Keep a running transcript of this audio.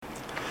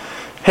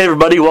Hey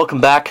everybody,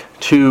 welcome back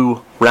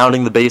to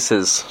Rounding the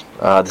Bases.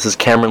 This is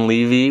Cameron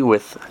Levy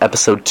with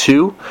episode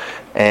 2,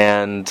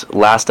 and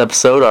last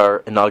episode,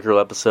 our inaugural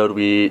episode,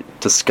 we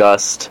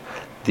discussed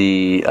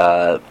the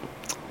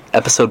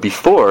episode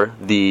before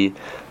the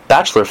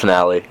Bachelor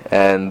finale,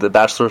 and the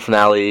Bachelor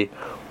finale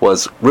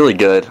was really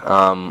good.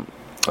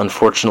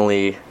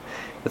 Unfortunately,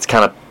 it's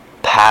kind of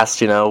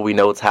past, we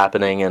know what's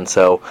happening, and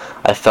so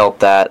I felt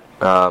that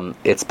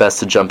it's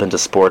best to jump into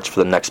sports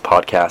for the next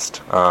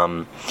podcast.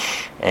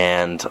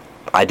 And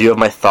I do have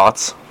my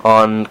thoughts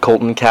on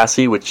Colton and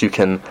Cassie, which you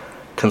can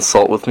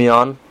consult with me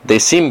on. They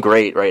seem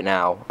great right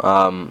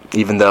now,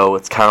 even though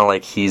it's kind of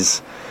like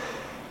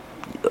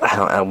I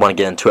don't want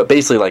to get into it.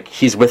 Basically, like,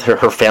 he's with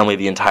her family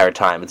the entire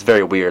time. It's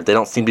very weird. They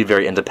don't seem to be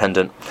very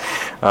independent.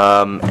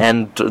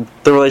 And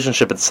the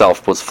relationship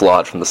itself was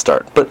flawed from the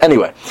start. But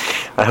anyway,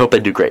 I hope they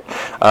do great.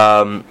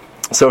 So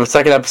for the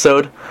second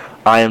episode,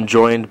 I am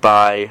joined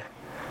by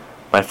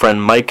my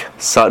friend Mike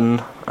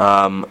Sutton.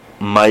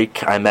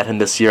 Mike, I met him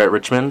this year at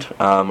Richmond,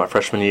 my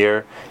freshman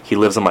year. He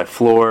lives on my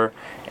floor,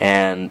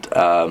 and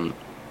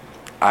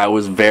I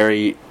was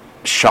very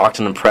shocked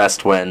and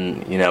impressed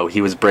when,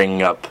 he was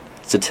bringing up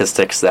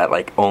statistics that,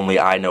 like, only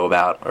I know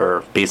about,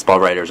 or baseball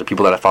writers, or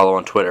people that I follow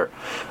on Twitter.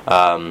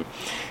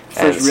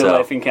 First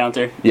real-life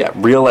encounter. Yeah,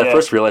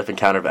 first real-life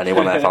encounter of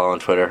anyone that I follow on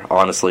Twitter,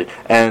 honestly.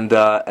 And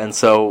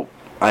so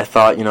I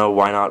thought,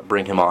 why not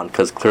bring him on?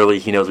 Because clearly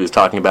he knows what he's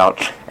talking about,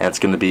 and it's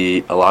going to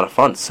be a lot of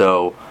fun.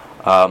 So,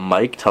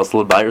 Mike, tell us a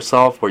little about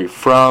yourself, where you're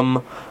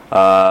from,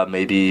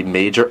 maybe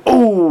major.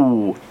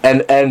 Oh!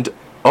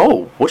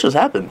 What just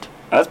happened?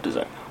 That's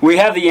bizarre. We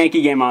have the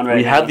Yankee game on right now.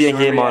 We have the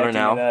Yankee game on right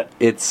now.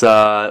 It's,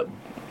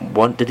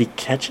 did he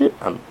catch it?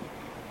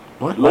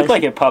 What? It looked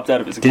like it popped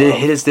out of his glove.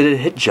 Did it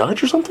hit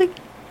Judge or something?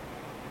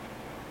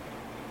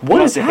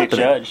 What is happening? Hit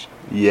Judge.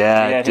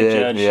 Yeah, it did.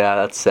 Judge. Yeah,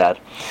 that's sad.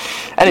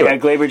 Anyway. Yeah,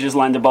 Gleyber just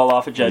lined the ball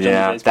off at Judge.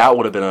 Yeah, that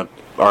would have been an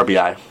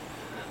RBI.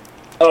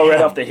 Oh,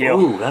 right off the heel.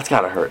 Ooh, that's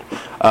gotta hurt.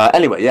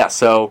 Anyway, yeah,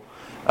 so,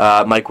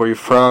 Mike, where you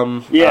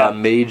from? Yeah.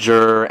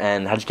 Major,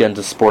 and how'd you get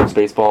into sports,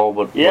 baseball?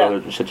 What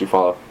other shit you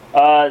follow?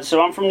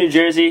 So I'm from New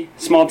Jersey,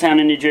 small town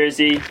in New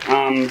Jersey,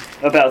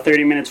 about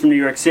 30 minutes from New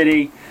York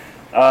City.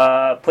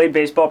 Played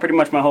baseball pretty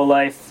much my whole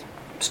life,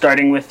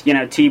 starting with,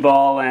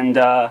 T-ball,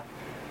 and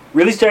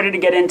really started to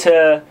get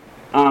into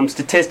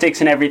statistics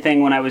and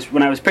everything when I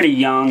was pretty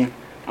young.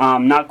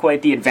 Not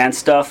quite the advanced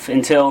stuff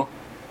until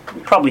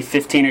probably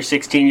 15 or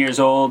 16 years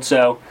old,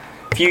 so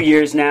a few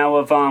years now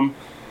of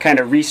kind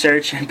of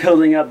research and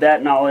building up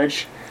that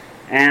knowledge.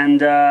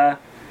 And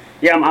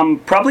I'm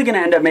probably going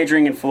to end up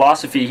majoring in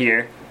philosophy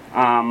here,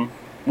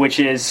 which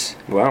is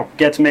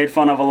gets made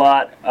fun of a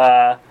lot.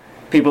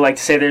 People like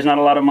to say there's not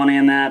a lot of money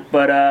in that,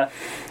 but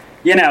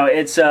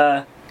it's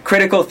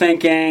critical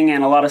thinking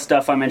and a lot of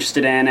stuff I'm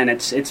interested in, and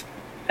it's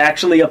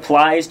actually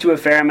applies to a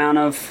fair amount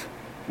of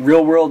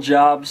real world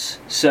jobs.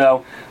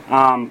 So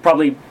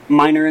probably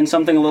minor in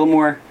something a little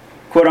more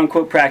quote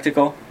unquote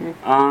practical.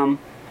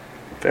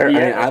 Fair.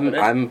 Yeah,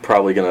 I'm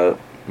probably gonna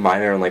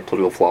minor in like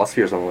political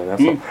philosophy or something like that.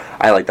 So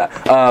I like that.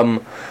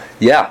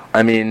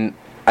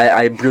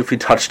 I briefly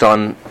touched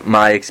on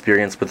my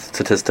experience with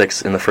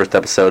statistics in the first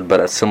episode,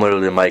 but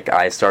similarly to Mike,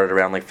 I started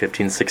around like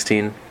 15,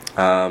 16.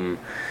 And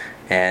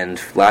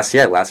last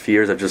few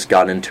years I've just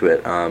gotten into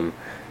it.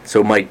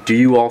 So Mike, do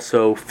you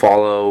also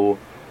follow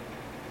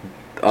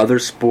other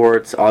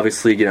sports?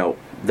 Obviously,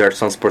 there are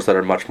some sports that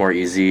are much more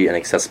easy and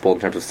accessible in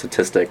terms of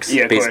statistics.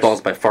 Yeah, baseball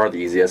is by far the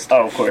easiest.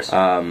 Oh, of course.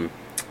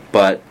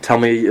 But tell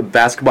me,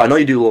 basketball. I know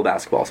you do a little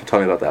basketball, so tell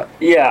me about that.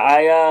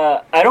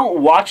 Yeah, I don't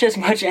watch as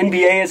much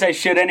NBA as I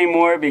should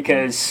anymore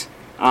because,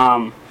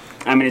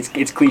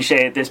 it's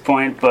cliche at this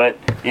point, but,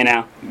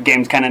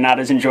 game's kind of not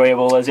as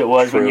enjoyable as it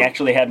was when you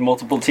actually had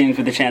multiple teams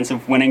with a chance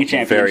of winning a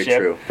championship. Very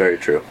true, very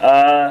true.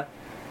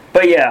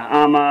 But yeah,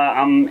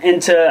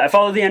 I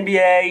follow the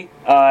NBA,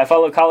 I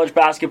follow college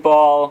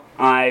basketball.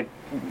 I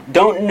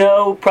don't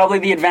know probably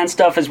the advanced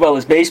stuff as well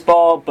as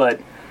baseball, but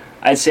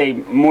I'd say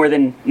more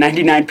than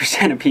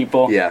 99% of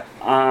people. Yeah.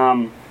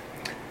 And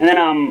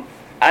then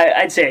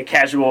I'd say a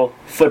casual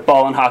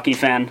football and hockey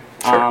fan.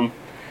 Sure.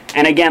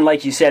 And again,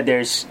 like you said,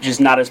 there's just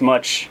not as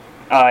much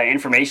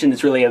information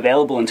that's really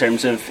available in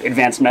terms of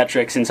advanced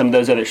metrics in some of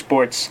those other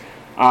sports.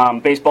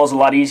 Baseball's a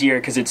lot easier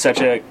because it's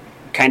such a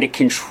kind of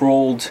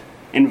controlled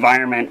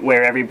environment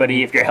where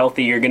everybody, if you're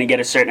healthy, you're going to get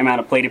a certain amount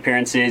of plate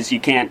appearances.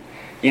 You can't,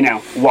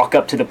 walk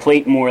up to the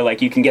plate more like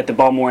you can get the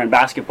ball more in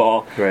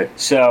basketball. Right.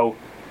 So,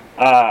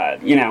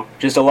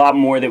 just a lot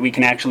more that we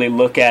can actually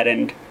look at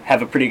and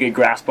have a pretty good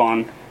grasp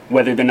on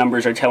whether the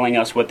numbers are telling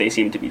us what they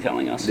seem to be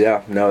telling us.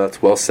 Yeah, no,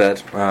 that's well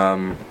said.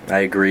 I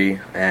agree,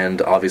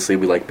 and obviously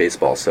we like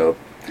baseball, so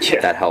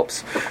that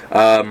helps.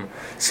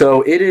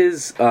 So it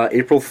is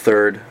April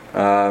 3rd,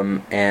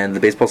 and the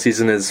baseball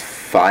season is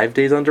 5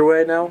 days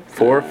underway now?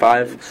 4 or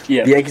 5?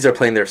 Yeah. The Yankees are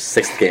playing their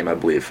 6th game, I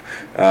believe.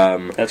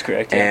 That's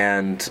correct, yeah.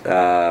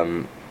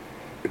 And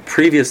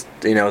previous,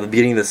 the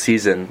beginning of the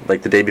season,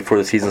 like the day before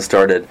the season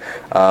started,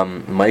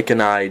 Mike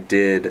and I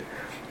did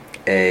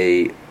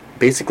a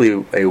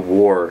basically a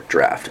WAR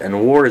draft.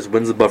 And WAR is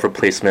wins above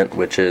replacement,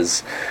 which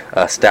is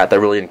a stat that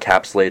really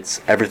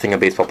encapsulates everything a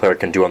baseball player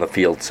can do on the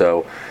field.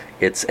 So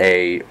it's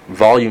a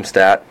volume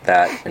stat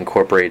that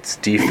incorporates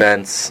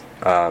defense,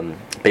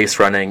 base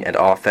running, and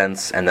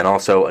offense, and then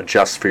also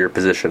adjusts for your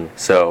position.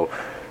 So,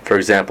 for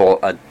example,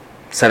 a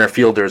center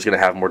fielder is going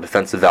to have more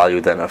defensive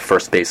value than a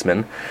first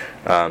baseman,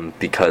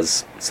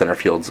 because center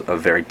field's a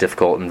very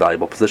difficult and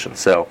valuable position.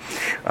 So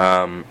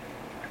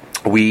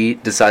we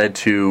decided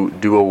to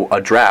do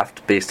a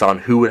draft based on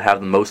who would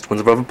have the most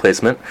wins above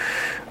replacement.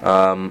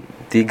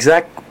 The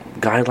exact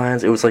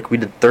guidelines, it was like we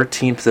did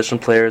 13 position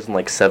players and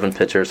like 7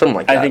 pitchers, something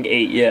like that. I think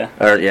 8,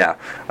 yeah. Yeah.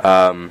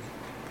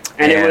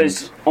 And it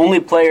was only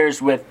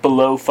players with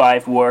below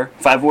 5 WAR.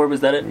 5 WAR,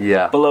 was that it?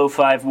 Yeah. Below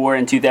 5 WAR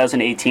in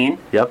 2018.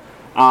 Yep.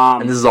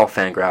 And this is all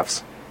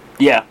Fangraphs.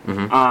 Yeah.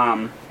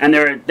 And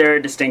there are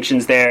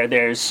distinctions there.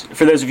 There's,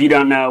 for those of you who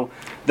don't know,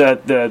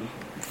 the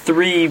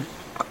 3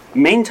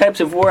 main types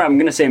of WAR. I'm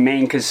going to say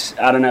main because,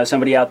 I don't know,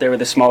 somebody out there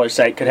with a smaller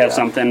site could have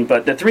something.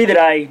 But the 3 that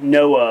I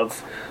know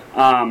of,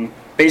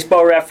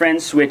 Baseball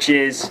Reference, which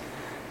is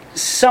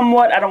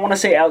somewhat, I don't want to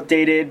say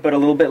outdated, but a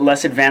little bit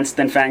less advanced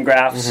than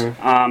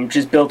Fangraphs.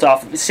 Just built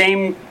off the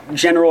same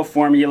general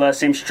formula,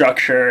 same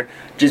structure,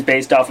 just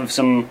based off of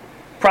some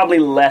probably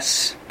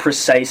less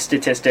precise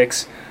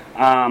statistics.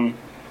 And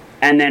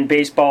then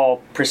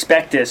Baseball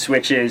Prospectus,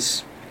 which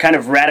is kind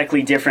of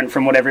radically different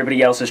from what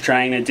everybody else is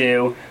trying to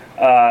do.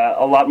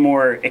 A lot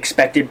more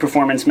expected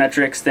performance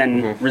metrics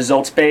than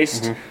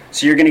results-based.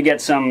 So you're going to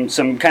get some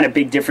kind of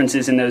big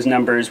differences in those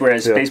numbers,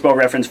 whereas Baseball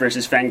Reference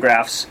versus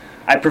Fangraphs,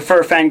 I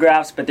prefer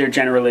Fangraphs, but they're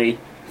generally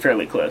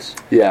fairly close.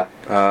 Yeah.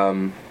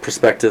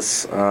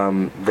 Prospectus,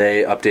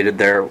 they updated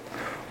their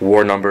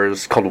WAR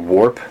numbers called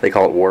WARP. They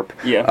call it WARP.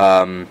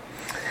 Yeah.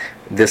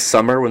 This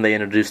summer when they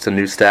introduced a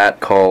new stat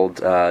called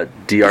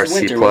DRC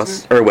Winter,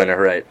 Plus. Or Winter,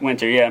 right.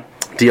 Winter, yeah.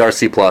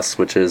 DRC Plus,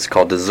 which is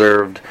called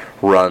Deserved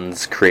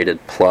Runs Created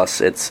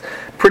Plus. It's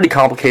pretty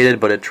complicated,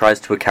 but it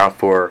tries to account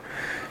for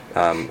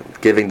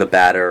giving the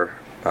batter,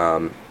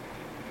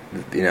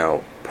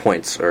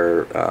 points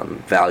or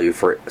value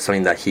for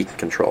something that he can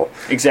control.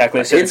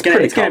 Exactly. So it's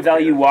going to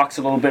value walks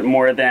a little bit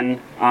more than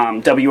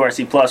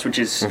WRC Plus, which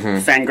is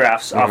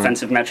Fangraphs'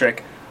 offensive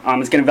metric.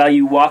 It's going to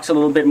value walks a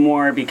little bit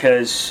more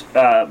because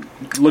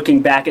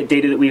looking back at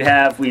data that we've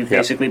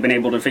basically been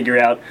able to figure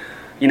out,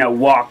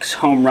 walks,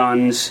 home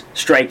runs,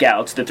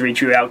 strikeouts, the 3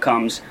 true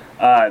outcomes.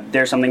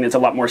 There's something that's a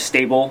lot more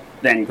stable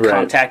than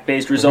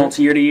contact-based results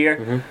year to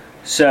year.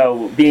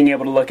 So being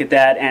able to look at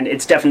that, and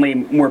it's definitely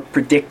more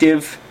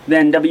predictive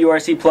than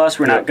WRC Plus.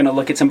 We're not going to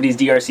look at somebody's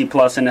DRC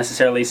Plus and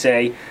necessarily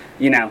say,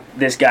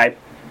 this guy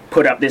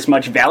put up this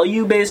much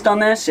value based on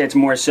this. It's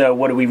more so,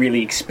 what do we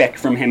really expect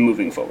from him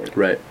moving forward?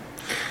 Right.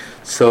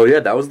 So,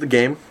 that was the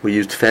game. We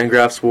used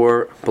Fangraphs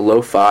WAR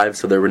below 5,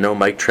 so there were no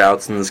Mike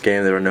Trouts in this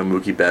game. There were no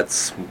Mookie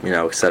Betts,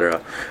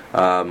 etc.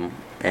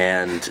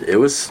 And it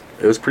was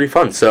pretty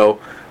fun. So,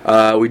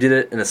 we did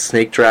it in a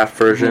snake draft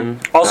version.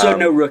 Also,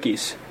 no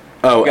rookies.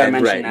 Oh,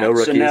 and right, no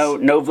rookies. So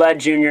no Vlad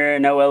Jr.,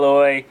 no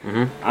Eloy,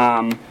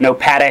 no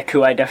Paddock,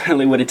 who I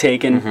definitely would have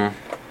taken.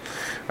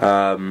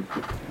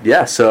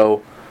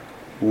 So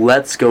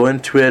let's go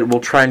into it.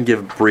 We'll try and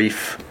give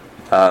brief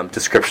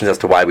descriptions as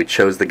to why we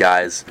chose the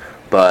guys,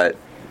 but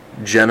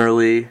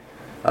generally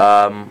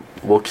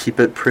we'll keep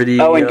it pretty...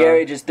 Oh, and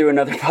Gary just threw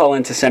another ball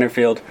into center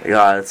field.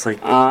 Yeah, it's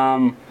like...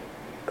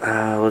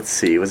 let's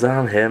see, was that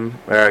on him?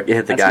 Or it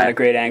hit the guy? That's not a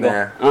great angle.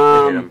 Yeah,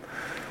 it hit him.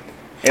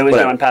 It was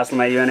going past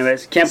LeMahieu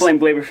anyways. Can't blame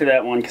Glaber for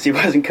that one because he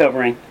wasn't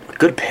covering.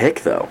 Good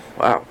pick, though.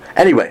 Wow.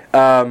 Anyway,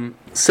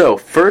 so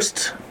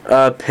first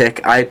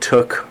pick, I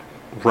took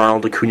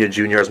Ronald Acuna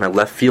Jr. as my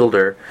left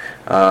fielder.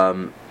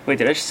 Wait,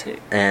 did I just say?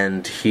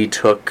 And he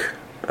took,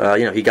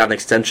 he got an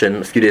extension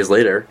a few days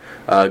later.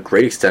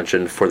 Great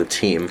extension for the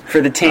team. For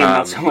the team,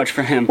 not so much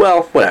for him.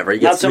 Well, whatever. He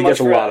gets a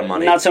lot of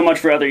money. Not so much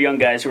for other young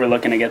guys who are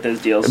looking to get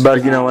those deals.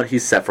 But you know what?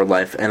 He's set for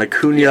life. And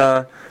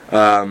Acuna...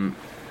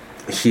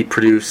 he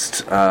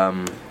produced, I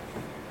don't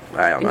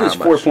know how much.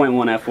 It was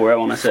 4.1 F4, I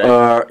want to say.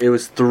 It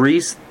was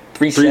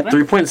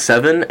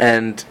 3.7,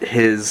 and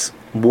his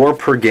WAR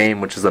per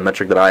game, which is a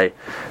metric that I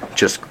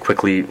just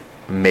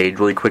made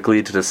really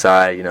quickly to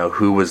decide,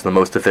 who was the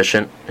most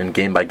efficient in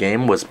game by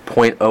game, was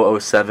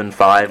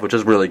 .0075, which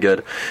is really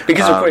good.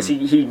 Because, of course,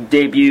 he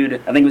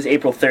debuted, I think it was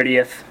April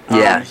 30th.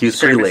 He was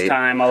pretty late.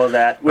 Time, all of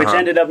that, which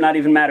ended up not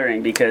even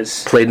mattering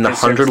because... Played in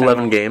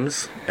 111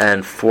 games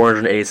and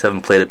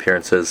 487 plate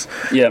appearances.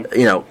 Yeah.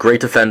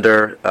 Great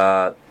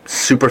defender,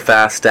 super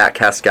fast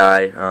StatCast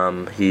guy.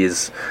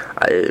 He's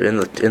in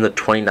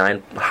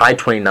the high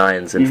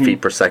 29s in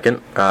feet per second,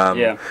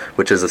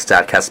 which is a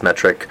StatCast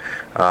metric.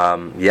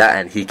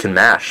 And he can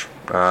mash.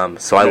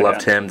 So I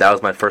loved him. That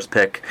was my first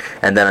pick.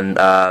 And then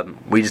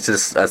we just did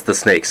this as the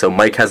snake. So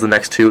Mike has the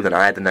next 2, then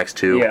I had the next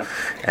 2. Yeah.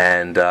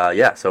 And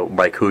so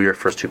Mike, who are your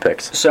first 2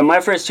 picks? So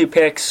my first 2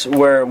 picks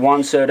were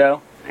Juan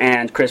Soto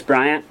and Chris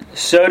Bryant.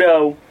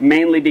 Soto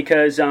mainly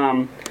because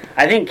I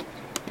think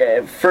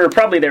for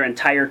probably their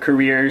entire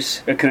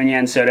careers, Acuna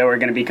and Soto are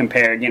going to be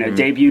compared.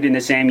 Debuted in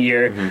the same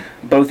year,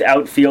 both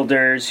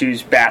outfielders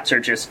whose bats are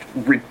just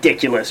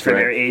ridiculous for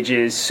their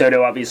ages.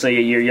 Soto obviously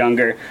a year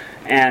younger,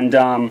 and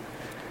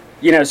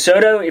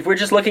Soto. If we're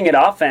just looking at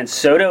offense,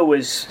 Soto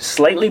was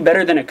slightly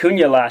better than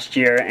Acuna last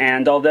year,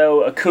 and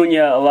although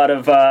Acuna, a lot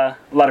of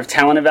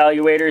talent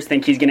evaluators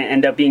think he's going to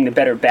end up being the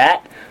better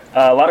bat.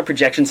 A lot of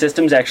projection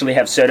systems actually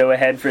have Soto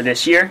ahead for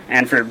this year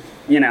and for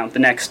the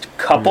next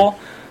couple.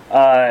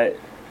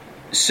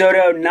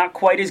 Soto not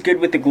quite as good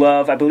with the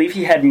glove. I believe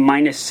he had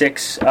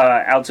 -6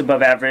 outs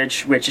above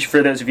average, which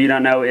for those of you who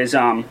don't know is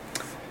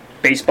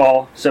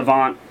Baseball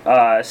Savant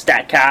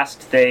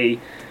Statcast. They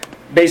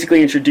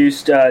basically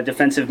introduced a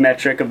defensive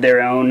metric of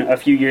their own a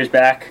few years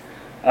back,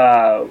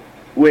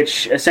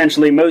 which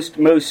essentially most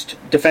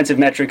defensive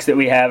metrics that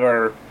we have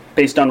are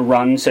based on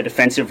runs, so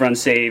defensive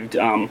runs saved,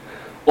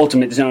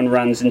 ultimate zone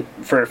runs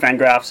for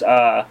Fangraphs.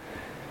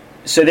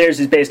 So theirs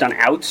is based on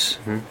outs,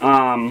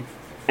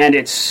 and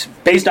it's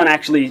based on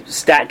actually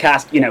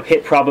Statcast,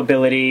 hit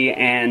probability,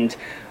 and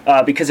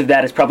because of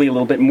that, it's probably a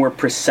little bit more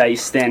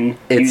precise than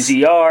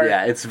UZR.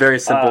 Yeah, it's very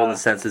simple in the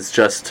sense it's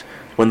just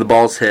when the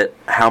ball's hit,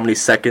 how many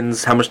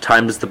seconds, how much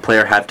time does the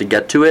player have to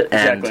get to it,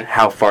 and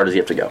how far does he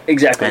have to go?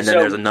 Exactly. And then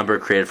there's a number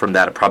created from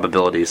that, a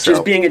probability. So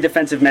just being a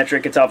defensive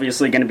metric, it's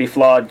obviously going to be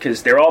flawed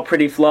because they're all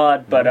pretty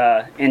flawed,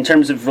 but in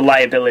terms of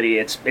reliability,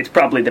 it's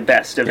probably the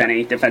best of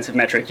any defensive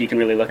metric you can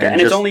really look at.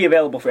 And it's only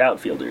available for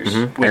outfielders.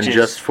 And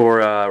just for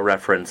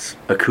reference,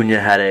 Acuna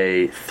had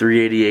a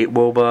 388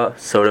 WOBA,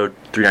 Soto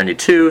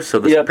 392, so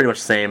this is pretty much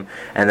the same.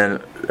 And then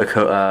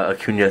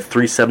Acuna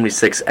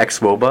 376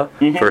 xWOBA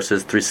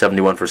versus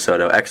 371 for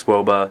Soto.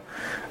 xWOBA,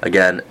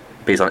 again,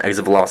 based on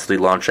exit velocity,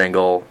 launch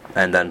angle,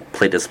 and then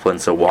plate discipline,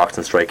 so walks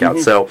and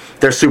strikeouts. So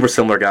they're super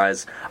similar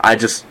guys. I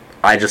just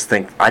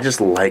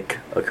like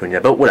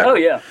Acuna, but whatever. Oh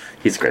yeah,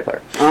 he's a great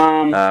player.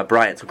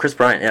 Bryant, so Chris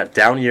Bryant,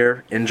 down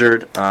year,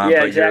 injured.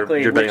 But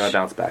exactly. You're betting on a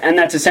bounce back, and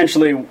that's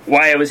essentially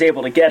why I was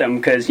able to get him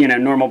because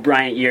normal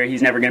Bryant year,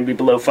 he's never going to be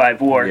below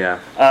 5 WAR.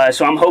 Yeah.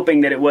 So I'm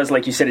hoping that it was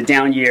like you said, a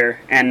down year,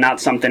 and not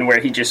something where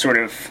he just sort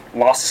of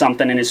lost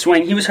something in his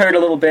swing. He was hurt a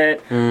little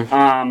bit,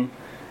 and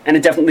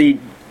it definitely.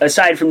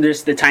 Aside from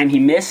just the time he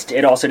missed,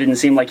 it also didn't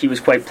seem like he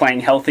was quite playing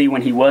healthy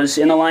when he was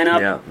in the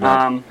lineup. Yeah,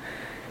 no.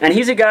 And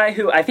he's a guy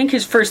who, I think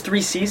his first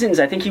 3 seasons,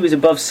 I think he was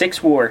above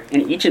 6 WAR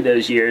in each of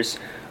those years.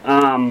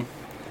 And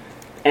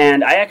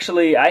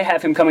I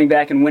have him coming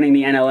back and winning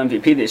the NL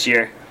MVP this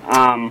year.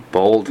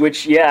 Bold.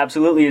 Which,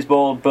 absolutely is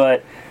bold,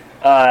 but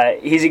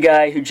he's a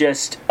guy who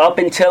just, up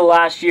until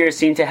last year,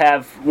 seemed to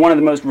have one of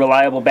the most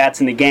reliable bats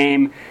in the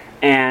game.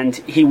 And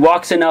he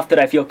walks enough that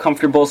I feel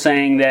comfortable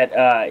saying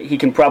that he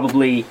can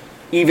probably,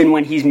 even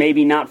when he's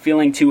maybe not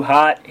feeling too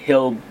hot,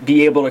 he'll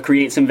be able to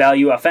create some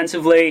value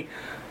offensively.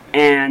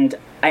 And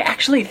I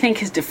actually think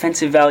his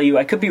defensive value,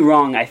 I could be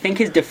wrong, I think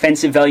his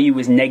defensive value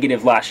was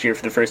negative last year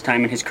for the first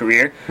time in his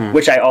career,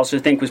 which I also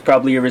think was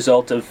probably a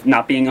result of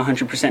not being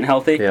 100%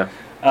 healthy. Yeah.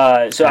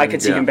 I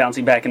could see him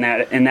bouncing back in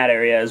that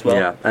area as well.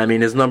 Yeah, I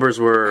mean, his numbers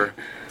were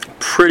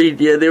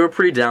they were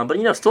pretty down,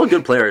 but still a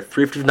good player.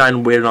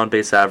 359 weighted on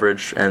base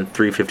average and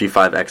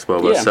 355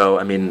 xWOBA. Yeah. So,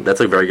 I mean, that's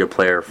a very good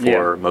player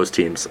for most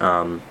teams.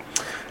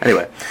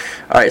 Anyway,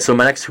 all right, so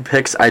my next 2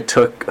 picks, I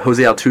took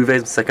Jose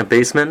Altuve, second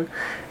baseman,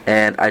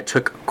 and I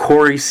took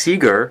Corey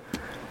Seager,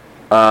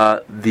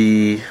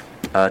 the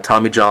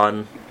Tommy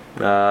John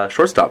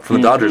shortstop from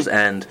the Dodgers.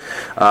 And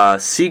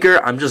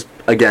Seager,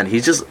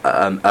 he's just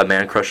a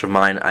man crush of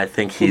mine. I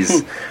think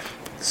he's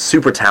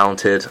super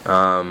talented,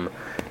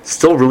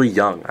 still really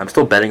young. I'm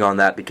still betting on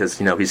that because,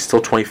 he's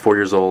still 24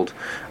 years old,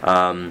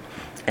 and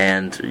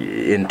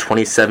in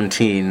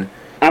 2017...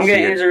 I'm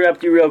going to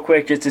interrupt you real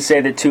quick just to say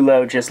that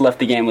Tulo just left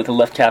the game with a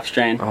left calf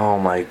strain. Oh,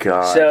 my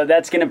God. So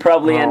that's going to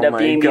probably end up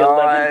being the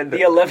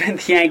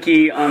 11th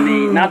Yankee on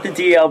the, not the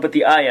DL, but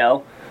the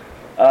IL.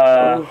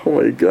 Oh,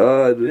 my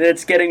God.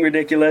 It's getting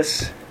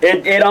ridiculous.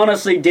 It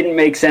honestly didn't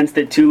make sense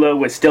that Tulo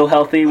was still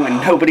healthy when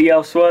nobody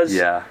else was.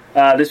 Yeah.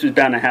 This was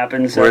bound to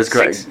happen. So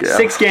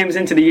six games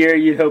into the year,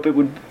 you'd hope it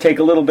would take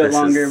a little bit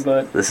longer.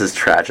 But this is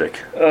tragic.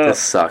 This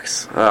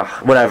sucks.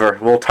 Whatever.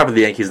 We'll talk about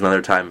the Yankees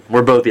another time.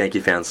 We're both Yankee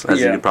fans,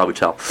 as you can probably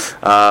tell.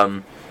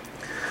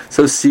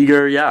 So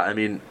Seager, I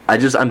mean,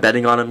 I'm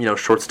betting on him.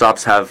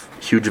 Shortstops have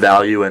huge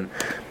value, and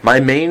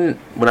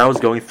when I was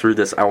going through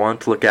this, I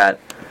wanted to look at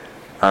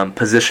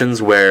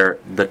positions where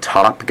the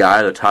top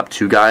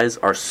 2 guys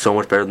are so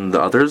much better than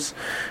the others.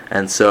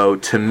 And so,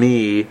 to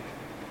me,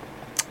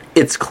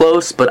 it's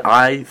close, but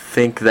I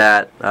think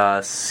that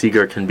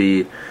Seager can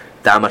be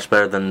that much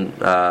better than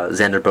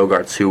Xander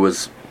Bogaerts, who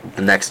was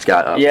the next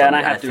guy up. Yeah, and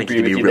I have to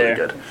agree with you there.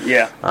 Good.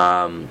 Yeah.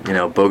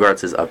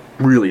 Bogaerts is a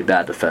really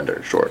bad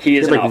defender, short. He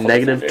is like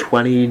negative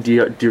 20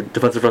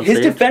 defensive run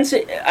saved. His defense,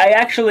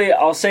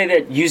 I'll say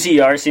that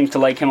UZR seems to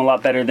like him a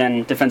lot better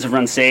than defensive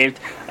run saved.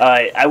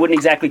 I wouldn't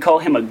exactly call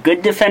him a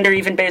good defender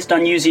even based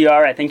on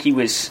UZR. I think he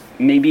was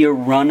maybe a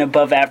run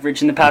above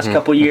average in the past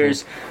couple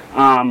years.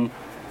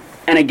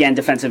 And again,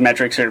 defensive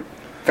metrics are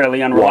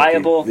fairly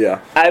unreliable.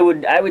 Yeah. I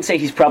would say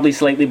he's probably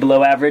slightly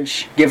below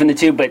average given the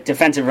two, but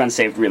defensive runs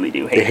saved really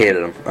do hate They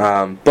hated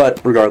him.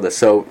 But regardless,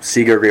 so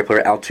Seager, great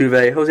player.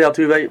 Jose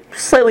Altuve,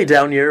 slightly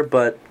down year,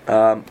 but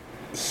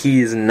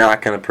he's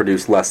not going to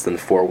produce less than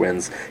 4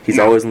 wins. He's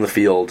always in the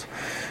field.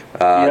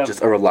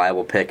 Just a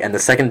reliable pick. And the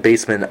second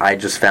baseman I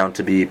just found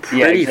to be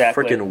pretty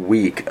freaking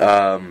weak.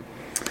 I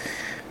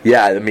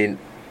mean,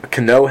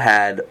 Cano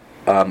had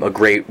a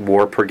great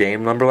WAR per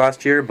game number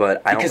last year,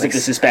 but I don't think... Because of the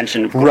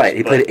suspension, of course. Right,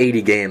 he played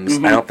 80 games.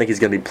 I don't think he's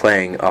going to be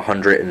playing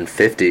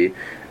 150.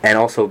 And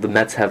also, the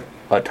Mets have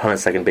a ton of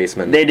second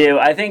basemen. They do.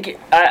 I think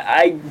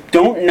I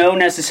don't know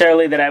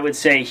necessarily that I would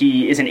say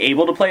he isn't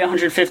able to play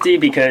 150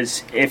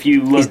 because if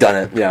you look, he's done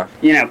it.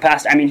 Yeah.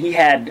 Past. I mean, he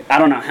had I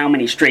don't know how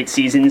many straight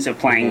seasons of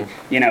playing.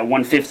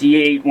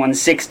 158,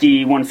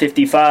 160,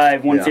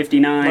 155,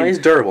 159. Well, he's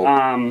durable.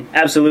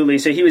 Absolutely.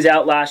 So he was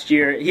out last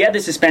year. He had the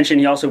suspension.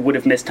 He also would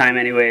have missed time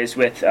anyways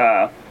with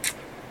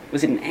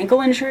was it an ankle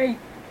injury?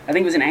 I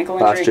think it was an ankle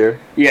injury Last year.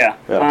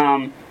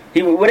 Yeah.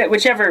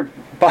 Whichever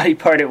body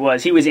part it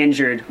was, he was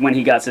injured when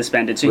he got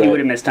suspended, so he would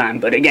have missed time.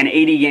 But again,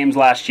 80 games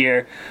last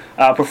year,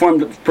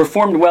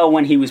 performed well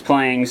when he was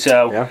playing.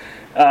 So,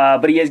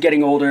 but he is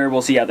getting older.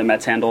 We'll see how the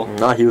Mets handle.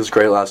 No, he was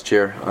great last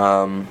year.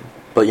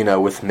 But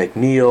with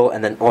McNeil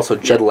and then also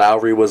Jed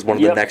Lowry was one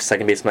of the next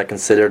second basemen I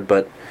considered,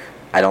 but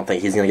I don't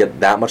think he's going to get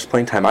that much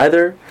playing time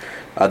either.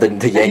 The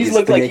Yankees, he's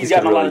looked like he's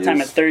gotten a lot of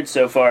time at third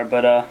so far,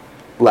 but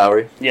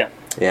Lowry. Yeah.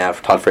 Yeah,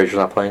 if Todd Frazier's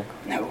not playing.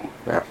 No.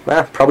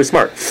 Yeah, probably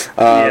smart.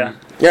 Yeah,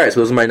 all right, so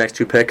those are my next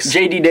 2 picks.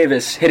 J.D.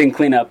 Davis hitting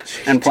cleanup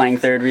and playing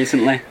third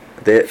recently.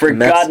 Mets,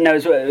 God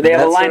knows what. They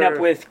have a lineup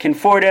with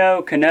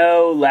Conforto,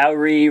 Cano,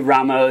 Lowry,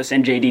 Ramos,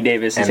 and J.D.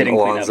 Davis is hitting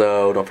Alonso,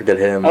 cleanup. don't forget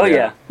him. Oh,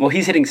 yeah. Well,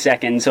 he's hitting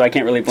second, so I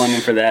can't really blame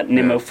him for that.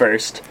 Nimmo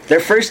first. Their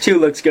first 2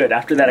 looks good.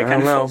 After that, it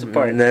kind of falls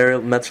apart. Their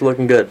Mets are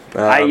looking good.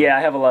 I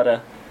have a lot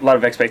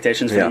of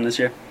expectations for them this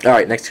year. All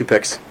right, next 2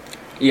 picks.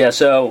 Yeah,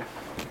 so...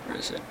 Where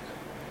is it?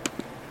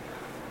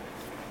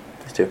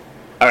 These 2.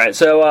 All right,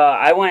 so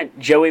I went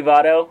Joey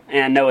Votto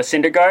and Noah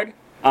Syndergaard.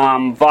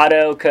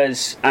 Votto,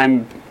 because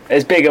I'm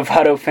as big a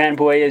Votto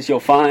fanboy as you'll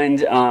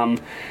find.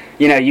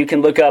 You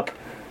can look up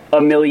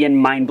a million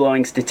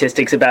mind-blowing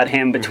statistics about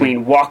him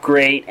between walk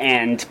rate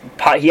and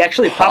he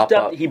actually popped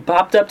up. He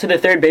popped up to the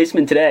third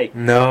baseman today.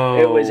 No,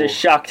 it was a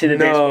shock to the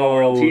baseball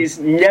world. He's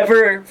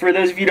never, for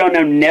those of you who don't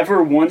know,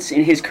 never once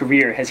in his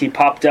career has he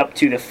popped up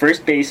to the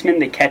first baseman,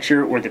 the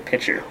catcher, or the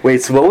pitcher.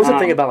 Wait, so what was the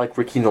thing about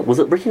was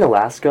it Ricky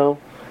Nolasco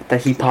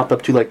that he popped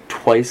up to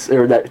twice,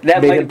 or that made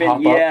might him have been, pop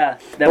up? Yeah,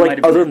 that might might have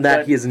been. Other than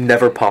that, he has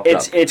never popped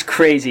up. It's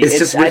crazy. It's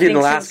just Ricky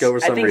Nolasco for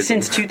some reason. I think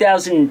since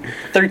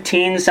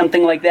 2013,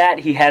 something like that,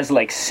 he has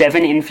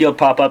 7 infield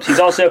pop-ups. He's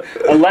also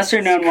a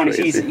lesser-known one.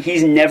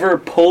 He's never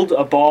pulled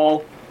a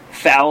ball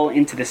foul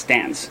into the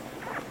stands.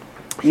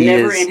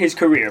 Never in his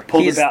career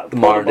pulled about. He's the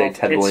modern-day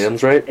Ted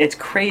Williams, right? It's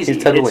crazy.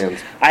 He's Ted Williams.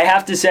 I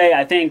have to say,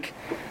 I think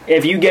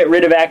if you get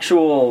rid of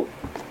actual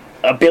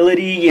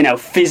ability,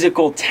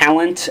 physical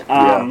talent.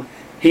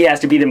 He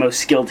has to be the most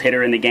skilled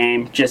hitter in the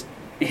game. Just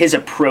his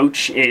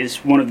approach is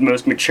one of the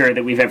most mature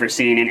that we've ever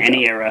seen in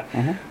any era.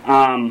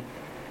 And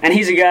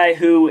he's a guy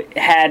who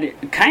had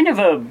kind of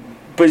a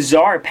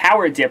bizarre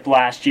power dip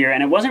last year,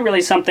 and it wasn't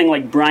really something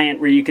like Bryant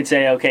where you could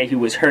say, okay, he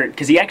was hurt,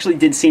 because he actually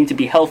did seem to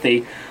be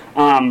healthy.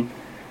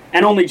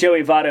 And only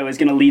Joey Votto is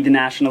going to lead the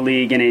National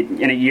League in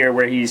a year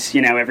where he's,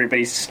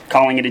 everybody's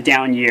calling it a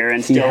down year,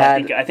 and still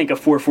I think a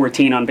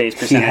 .414 on base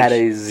percentage. He had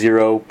a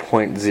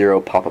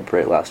 0.0 pop-up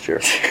rate last year.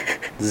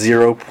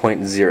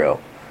 0.0.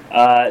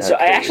 So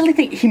I actually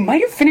think he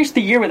might have finished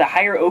the year with a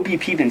higher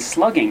OBP than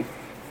slugging.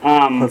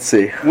 Let's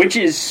see. Which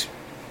is,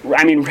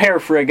 rare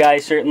for a guy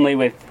certainly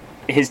with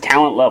his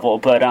talent level,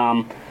 but...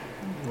 on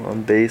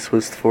base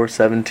was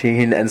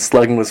 .417 and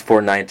slugging was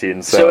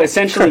 .419. So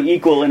essentially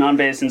equal in on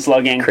base and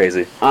slugging.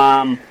 Crazy.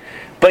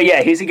 But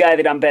yeah, he's a guy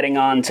that I'm betting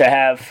on to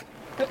have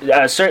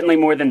certainly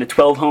more than the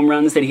 12 home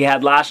runs that he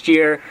had last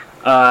year.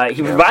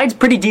 He provides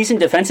pretty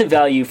decent defensive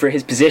value for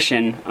his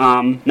position.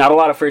 Not a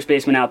lot of first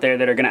basemen out there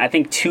that are going to... I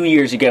think 2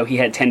 years ago he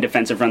had 10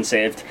 defensive runs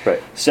saved.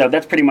 Right. So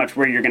that's pretty much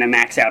where you're going to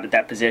max out at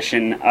that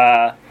position.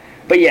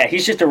 But yeah,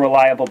 he's just a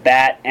reliable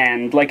bat,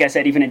 and like I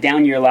said, even a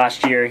down year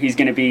last year, he's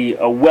going to be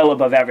a well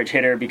above average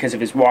hitter because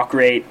of his walk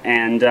rate.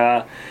 And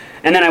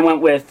then I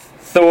went with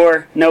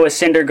Thor, Noah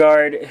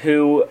Syndergaard,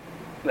 who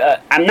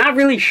I'm not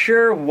really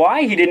sure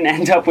why he didn't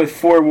end up with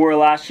 4 WAR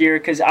last year,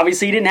 because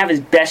obviously he didn't have his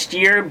best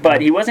year,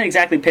 but he wasn't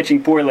exactly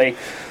pitching poorly.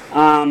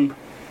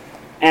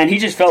 And he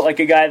just felt like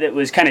a guy that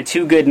was kind of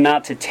too good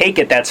not to take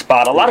at that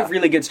spot. A lot of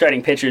really good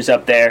starting pitchers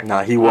up there. No,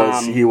 he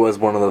was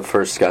one of the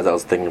first guys I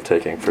was thinking of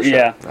taking, for sure.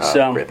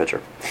 Yeah, great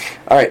pitcher.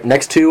 All right,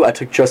 next 2, I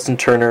took Justin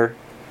Turner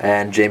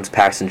and James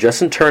Paxton.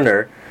 Justin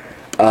Turner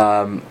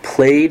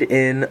played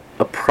in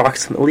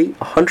approximately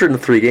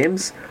 103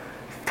 games.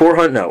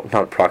 Not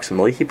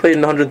approximately. He played in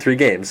 103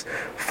 games,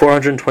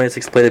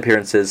 426 plate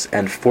appearances,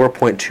 and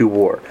 4.2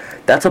 WAR.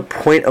 That's a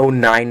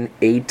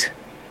 .098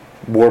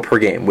 WAR per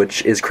game,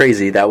 which is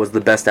crazy. That was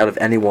the best out of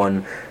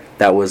anyone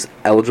that was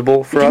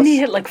eligible for Didn't us. he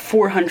hit like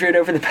 400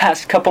 over the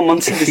past couple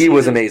months of the season? He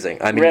was amazing.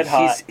 I mean, Red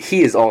hot.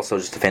 he is also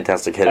just a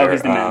fantastic hitter. Oh,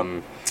 he's the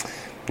man.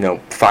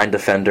 Fine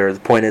defender.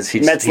 The point is,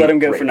 Mets let him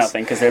go rates. for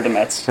nothing because they're the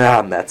Mets.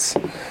 Mets.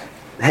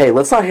 Hey,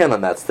 let's not hit on the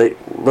Mets.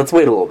 Let's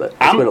wait a little bit.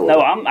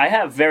 I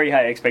have very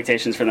high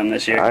expectations for them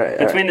this year. All right.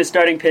 Between the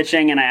starting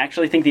pitching, and I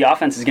actually think the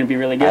offense is going to be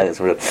really good.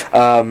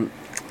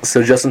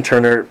 So Justin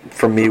Turner,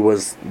 for me,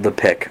 was the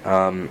pick.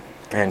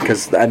 And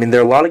because, there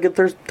are a lot of good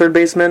third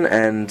basemen,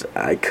 and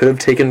I could have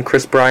taken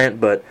Chris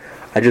Bryant, but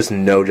I just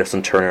know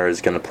Justin Turner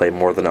is going to play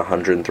more than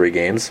 103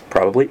 games,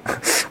 probably.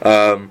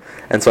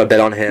 And so I bet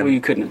on him. Well, you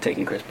couldn't have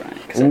taken Chris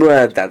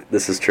Bryant.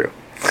 This is true.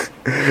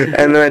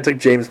 And then I took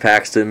James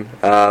Paxton.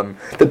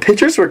 The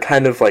pitchers were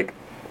kind of like,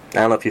 I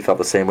don't know if you felt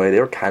the same way.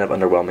 They were kind of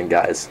underwhelming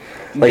guys.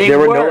 Like there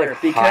were no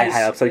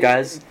high upside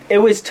guys. It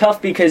was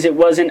tough because it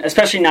wasn't,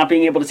 especially not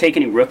being able to take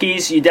any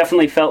rookies. You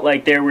definitely felt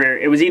like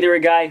it was either a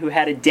guy who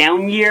had a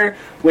down year,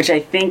 which I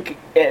think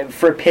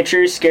for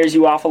pitchers scares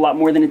you off a lot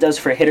more than it does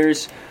for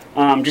hitters.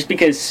 Just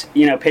because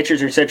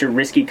pitchers are such a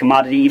risky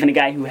commodity. Even a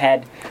guy who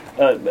had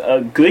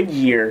a good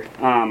year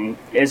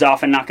is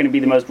often not going to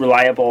be the most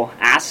reliable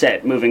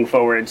asset moving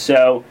forward.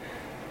 So,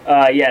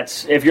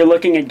 if you're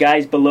looking at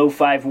guys below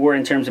 5 WAR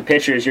in terms of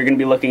pitchers, you're going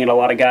to be looking at a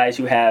lot of guys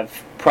who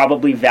have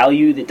probably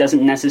value that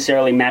doesn't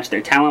necessarily match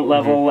their talent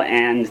level,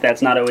 and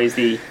that's not always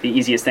the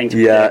easiest thing to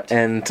predict.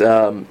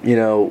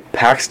 And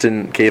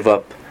Paxton gave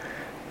up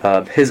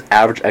his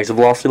average exit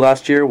velocity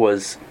last year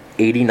was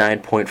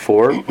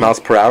 89.4 miles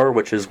per hour,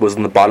 which was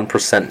in the bottom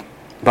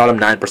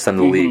 9% of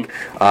the league.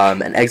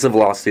 And exit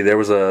velocity, there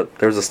was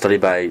a study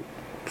by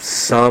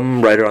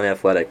some writer on The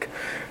Athletic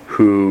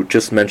who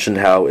just mentioned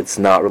how it's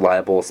not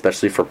reliable,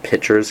 especially for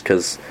pitchers,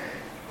 because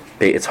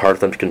it's hard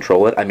for them to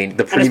control it. I mean, and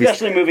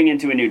especially moving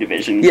into a new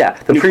division.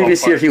 Yeah, the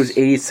previous year he was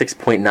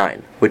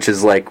 86.9, which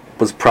is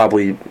was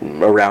probably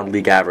around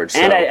league average.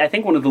 And I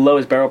think one of the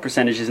lowest barrel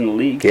percentages in the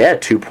league. Yeah,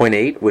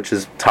 2.8, which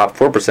is top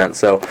 4%.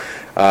 So,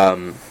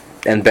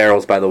 and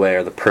barrels, by the way,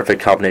 are the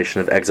perfect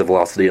combination of exit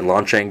velocity and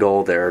launch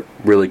angle. They're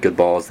really good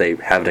balls. They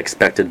have an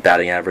expected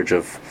batting average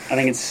of, I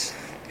think it's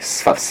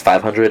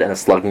 500 and a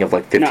slugging of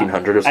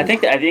 1,500 or something.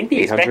 I think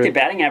the 800? expected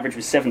batting average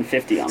was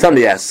 750 on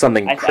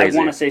something crazy. I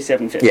want to say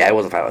 750. Yeah, it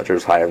wasn't 500. It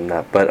was higher than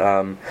that. But,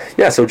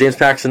 so James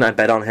Paxton, I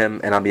bet on him,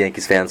 and I'm a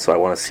Yankees fan, so I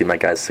want to see my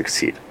guys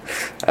succeed.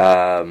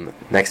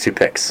 Next 2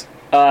 picks.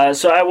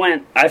 So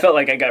I felt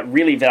like I got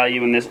really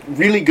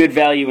good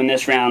value in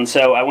this round.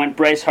 So I went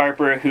Bryce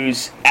Harper,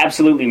 who's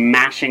absolutely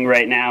mashing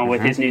right now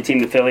with his new team,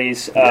 the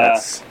Phillies.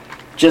 Yes.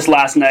 Just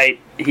last night,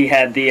 he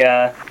had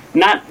the,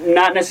 not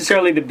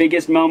necessarily the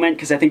biggest moment,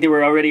 because I think they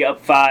were already up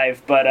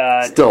 5,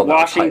 but still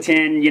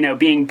Washington,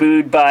 being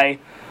booed by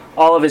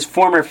all of his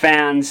former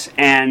fans,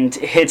 and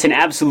hits an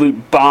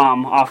absolute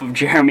bomb off of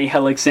Jeremy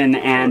Hellickson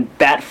and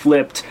bat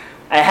flipped.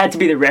 I had to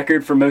be the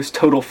record for most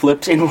total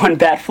flips in one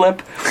bat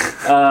flip.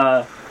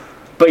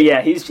 But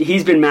yeah,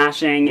 he's been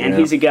mashing, and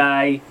he's a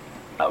guy.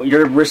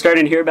 We're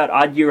starting to hear about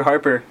odd year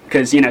Harper,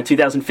 because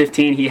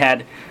 2015 he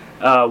had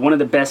one of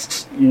the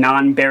best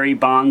non-Barry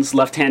Bonds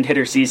left-hand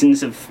hitter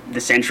seasons of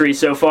the century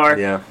so far.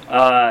 Yeah.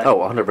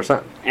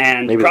 100%.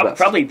 And Maybe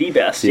probably the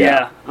best.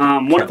 Yeah.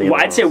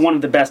 I'd say one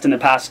of the best in the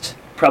past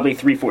probably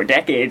 3-4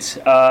 decades.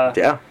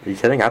 Yeah. Are you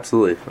kidding?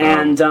 Absolutely.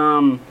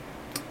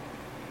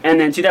 And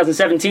then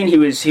 2017, he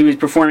was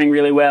performing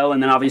really well,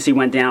 and then obviously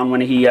went down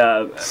when he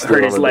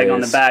hurt his leg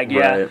on the bag.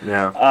 Right,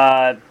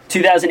 yeah.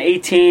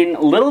 2018,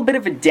 a little bit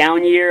of a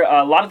down year.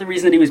 A lot of the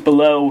reason that he was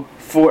below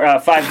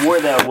 5 WAR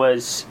though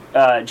was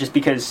just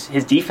because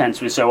his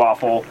defense was so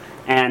awful,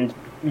 and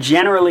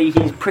generally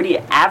he's pretty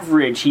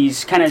average.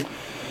 He's kind of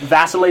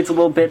vacillates a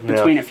little bit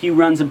between a few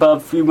runs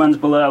above, few runs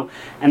below,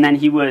 and then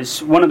he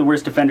was one of the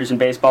worst defenders in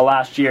baseball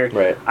last year.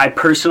 Right. I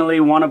personally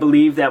want to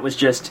believe that was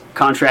just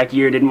contract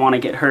year, didn't want to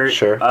get hurt.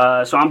 Sure.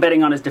 So I'm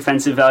betting on his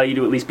defensive value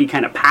to at least be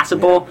kind of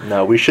passable. Yeah.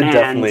 No, we should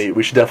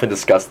definitely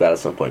discuss that at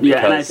some point.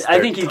 Yeah, and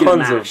I think he's going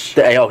to mash.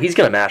 He's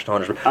going to mash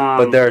 100%.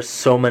 But there are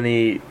so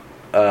many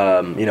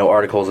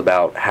articles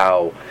about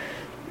how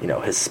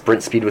his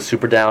sprint speed was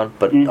super down,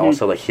 but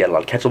also he had a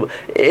lot of catchable.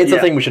 It's a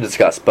thing we should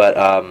discuss. But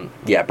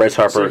Bryce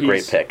Harper,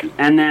 great pick.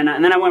 And then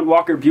I went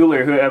Walker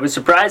Buehler, who I was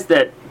surprised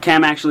that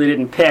Cam actually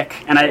didn't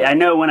pick. And I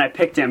know when I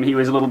picked him, he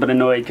was a little bit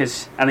annoyed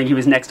because I think he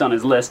was next on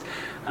his list.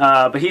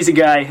 But he's a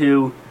guy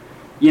who,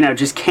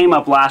 just came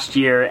up last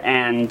year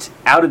and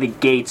out of the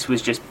gates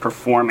was just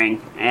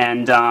performing.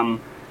 And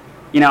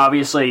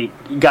obviously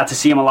got to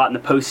see him a lot in the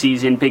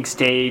postseason, big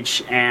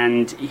stage,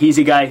 and he's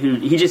a guy who,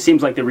 he just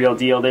seems like the real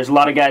deal. There's a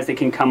lot of guys that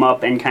can come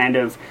up and kind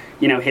of,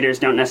 hitters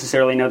don't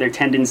necessarily know their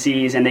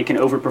tendencies and they can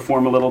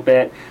overperform a little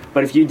bit.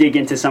 But if you dig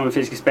into some of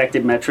his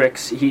expected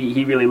metrics,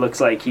 he really looks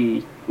like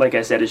like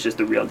I said, is just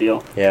the real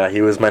deal. Yeah,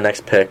 he was my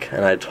next pick,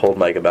 and I told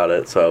Mike about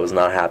it, so I was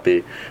not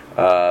happy.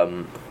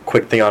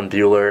 Quick thing on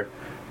Buehler,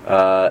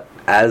 top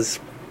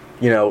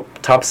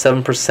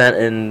 7%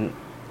 in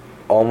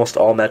almost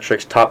all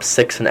metrics, top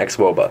 6 in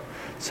xwOBA.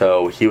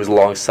 So he was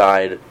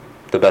alongside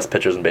the best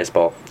pitchers in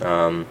baseball.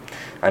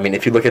 I mean,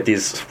 if you look at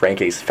these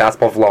rankings,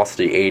 fastball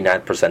velocity,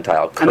 89th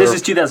percentile. And this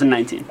is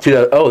 2019. This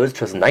is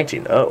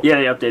 2019. Oh. Yeah,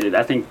 they updated,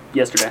 I think,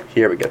 yesterday.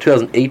 Here we go.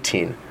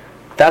 2018.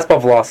 Fastball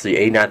velocity,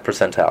 89th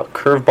percentile.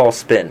 Curveball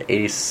spin,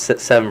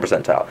 87th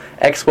percentile.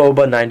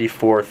 xWOBA,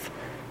 94th.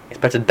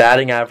 Expected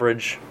batting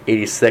average,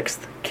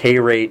 86th. K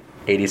rate,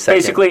 82nd.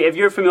 Basically, if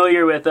you're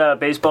familiar with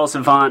Baseball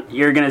Savant,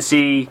 you're going to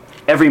see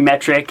every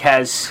metric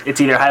it's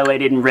either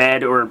highlighted in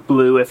red or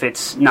blue if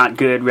it's not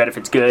good, red if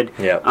it's good.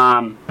 Yeah.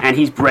 And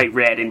he's bright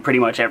red in pretty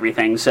much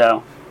everything,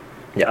 so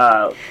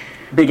yeah.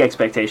 Big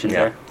expectations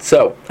there.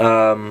 So,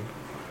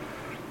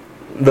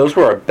 those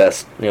were our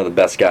best, the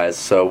best guys,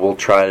 so we'll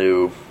try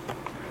to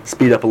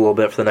speed up a little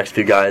bit for the next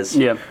few guys.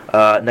 Yeah.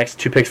 Next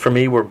two picks for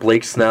me were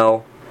Blake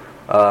Snell,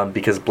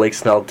 because Blake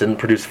Snell didn't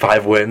produce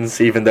 5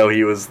 wins, even though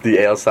he was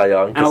the AL Cy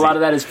Young. And a lot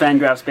of that is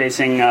Fangraphs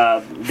basing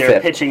their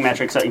FIP. pitching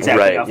metrics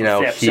exactly off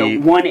of FIP. So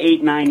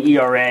 1.89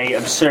 ERA,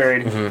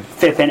 absurd.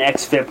 FIP and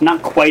xFIP,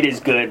 not quite as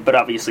good, but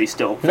obviously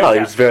still fantastic. No,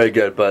 he was very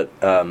good, but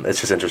it's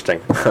just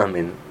interesting. I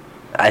mean,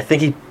 I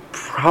think he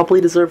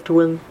probably deserved to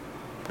win.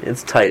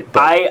 It's tight.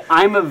 But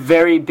I'm a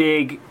very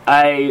big...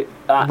 when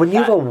you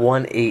have a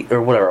 1.8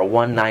 or whatever, a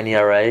 1.9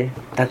 ERA,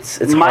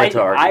 it's hard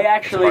to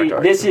argue.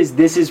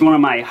 This is one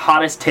of my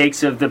hottest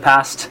takes of the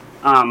past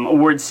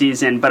award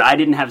season, but I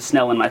didn't have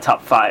Snell in my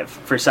top 5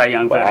 for Cy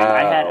Young voting.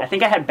 I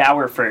think I had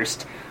Bauer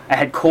first. I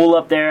had Cole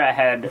up there. I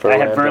had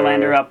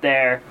Verlander up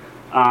there.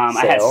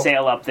 I had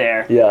Sale up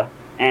there. Yeah.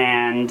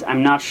 And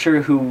I'm not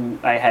sure who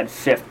I had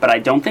 5th, but I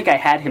don't think I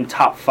had him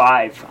top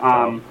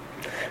 5.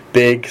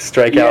 Big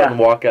strikeout and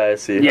walk guy, I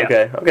see.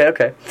 Yeah.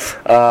 Okay.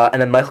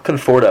 And then Michael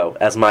Conforto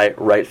as my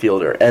right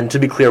fielder. And to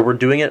be clear, we're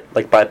doing it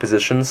by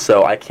positions,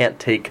 so I can't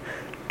take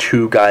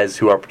 2 guys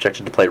who are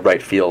projected to play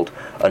right field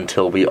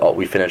until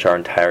we finish our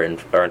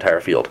entire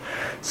field.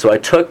 So I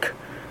took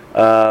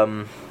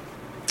I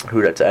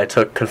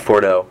took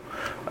Conforto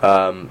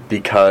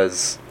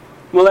because.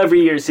 Well,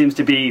 every year seems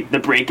to be the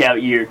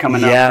breakout year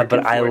coming up. Yeah,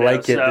 but I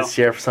like it this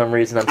year for some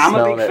reason. I'm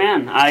a big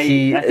fan. I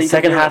think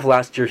second half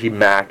last year he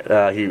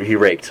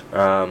raked,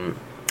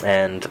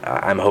 and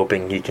I'm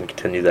hoping he can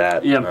continue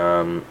that.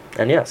 Yeah.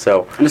 And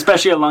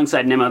especially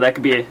alongside Nimmo, that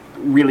could be a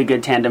really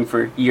good tandem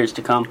for years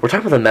to come. We're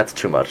talking about the Mets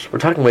too much. We're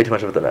talking way too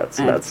much about the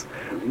Mets.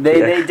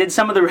 They did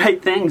some of the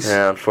right things.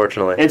 Yeah,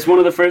 unfortunately. It's one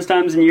of the first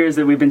times in years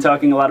that we've been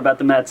talking a lot about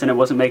the Mets, and it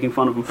wasn't making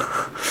fun of them.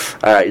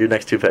 All right, your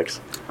next 2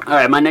 picks. All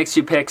right, my next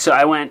 2 picks. So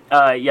I went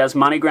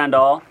Yasmani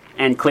Grandal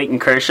and Clayton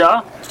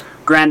Kershaw.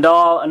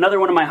 Grandal, another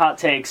one of my hot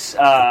takes.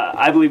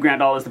 I believe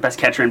Grandal is the best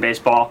catcher in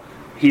baseball.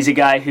 He's a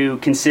guy who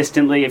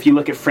consistently, if you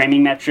look at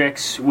framing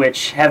metrics,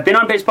 which have been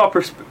on Baseball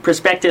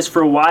Prospectus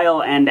for a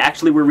while and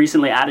actually were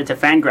recently added to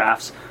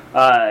Fangraphs,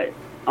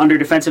 under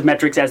defensive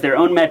metrics as their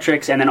own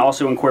metrics and then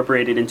also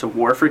incorporated into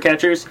WAR for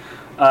catchers.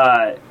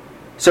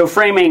 So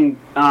framing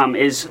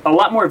is a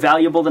lot more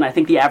valuable than I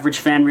think the average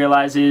fan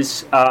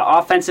realizes.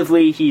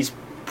 Offensively, he's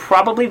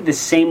probably the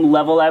same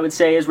level, I would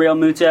say, as Real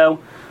Muto.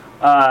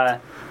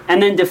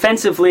 And then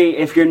defensively,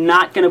 if you're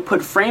not going to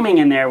put framing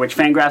in there, which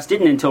Fangraphs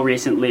didn't until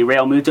recently,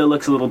 Real Muto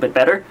looks a little bit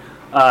better.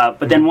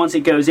 But then once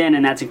it goes in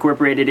and that's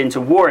incorporated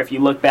into WAR, if you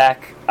look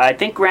back, I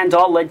think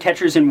Grandal led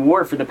catchers in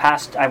WAR for the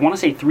past, I want to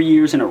say 3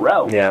 years in a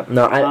row. Yeah,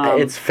 no,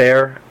 it's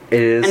fair. It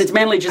is. And it's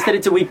mainly just that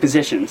it's a weak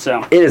position.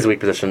 So it is a weak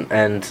position,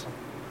 and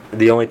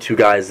the only 2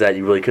 guys that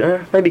you really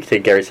could, maybe you could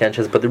take Gary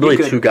Sanchez, but the really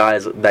 2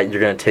 guys that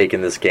you're going to take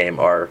in this game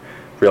are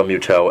Real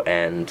Muto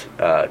and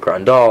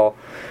Grandal.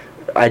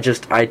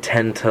 I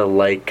tend to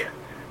like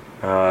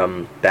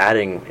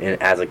batting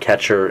as a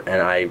catcher,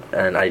 and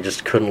I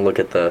just couldn't look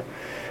at the.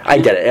 I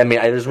get it. I mean,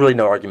 there's really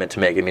no argument to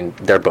make. I mean,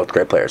 they're both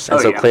great players,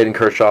 and Clayton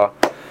Kershaw.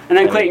 And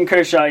then Clayton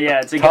Kershaw,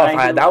 it's a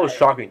guy. That was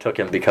shocking. Took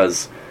him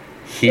because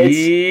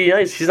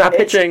he's not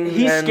pitching.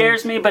 He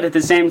scares me, but at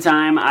the same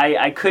time,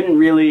 I couldn't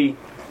really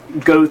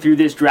go through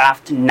this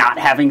draft not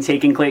having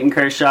taken Clayton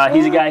Kershaw.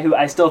 He's a guy who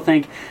I still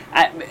think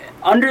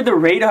under the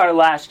radar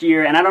last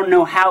year, and I don't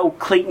know how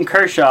Clayton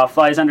Kershaw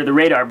flies under the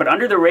radar, but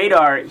under the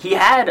radar, he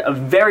had a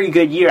very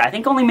good year. I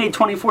think only made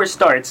 24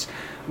 starts,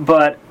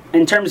 but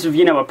in terms of,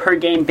 a per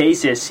game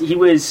basis, he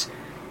was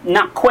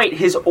not quite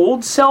his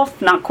old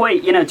self, not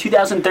quite,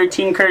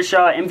 2013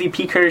 Kershaw,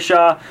 MVP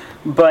Kershaw,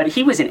 but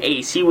he was an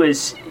ace. He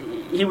was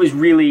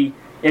really,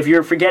 if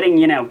you're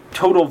forgetting,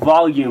 total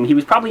volume, he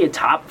was probably a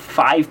top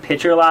 5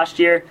 pitcher last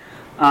year.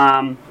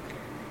 And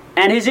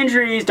his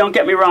injuries, don't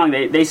get me wrong,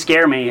 they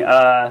scare me.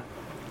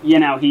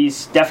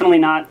 He's definitely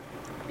not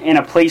in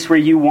a place where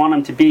you want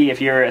him to be,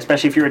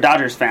 especially if you're a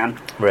Dodgers fan.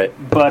 Right.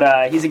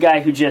 But he's a guy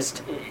who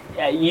just,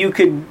 you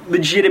could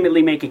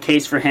legitimately make a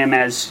case for him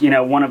as,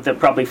 one of the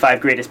probably 5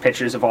 greatest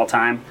pitchers of all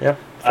time. Yeah,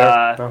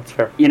 fair. No, it's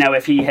fair.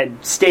 If he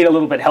had stayed a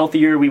little bit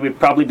healthier, we would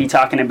probably be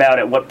talking about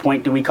at what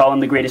point do we call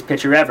him the greatest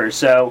pitcher ever.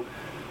 So,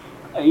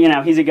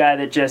 he's a guy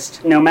that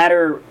just, no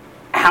matter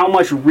how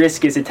much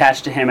risk is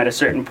attached to him at a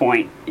certain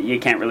point, you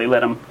can't really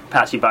let him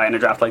pass you by in a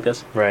draft like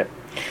this. Right.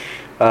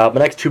 My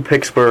next 2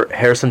 picks were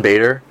Harrison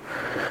Bader,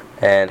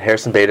 and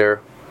Harrison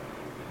Bader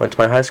went to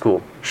my high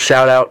school.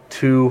 Shout out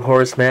to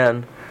Horace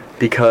Mann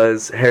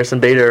because Harrison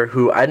Bader,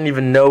 who I didn't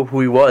even know who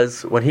he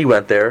was when he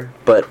went there,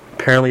 but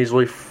apparently he's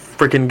really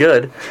freaking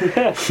good.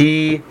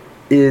 He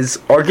is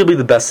arguably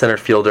the best center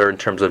fielder in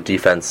terms of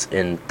defense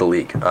in the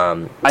league.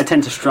 I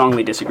tend to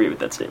strongly disagree with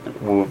that statement.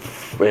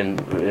 In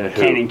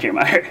Kane and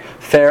Kiermaier.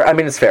 Fair. I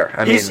mean, it's fair.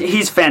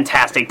 He's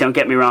fantastic. Don't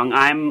get me wrong.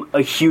 I'm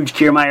a huge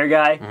Kiermaier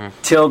guy. Mm-hmm.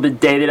 Till the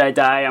day that I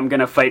die, I'm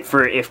gonna fight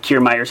for if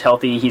Kiermaier's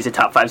healthy, he's a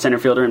top 5 center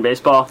fielder in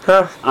baseball.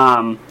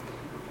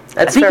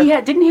 That's I think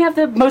fair. didn't he have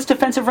the most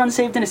defensive runs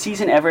saved in a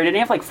season ever? Didn't he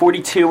have like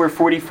 42 or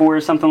 44 or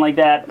something like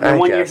that? The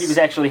one year he was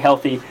actually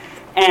healthy.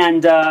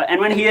 And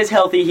when he is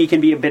healthy, he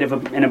can be a bit of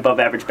an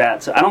above-average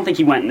bat. So I don't think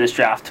he went in this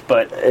draft,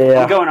 but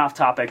I'm going off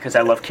topic because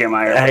I love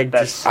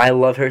Kiermaier. I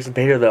love Harrison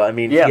Bader, though. I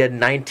mean, he had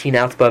 19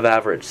 outs above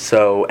average,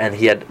 and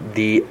he had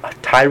the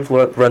tied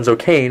with Lorenzo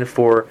Cain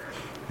for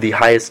the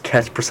highest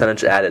catch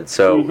percentage added.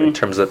 So in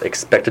terms of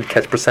expected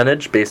catch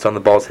percentage based on the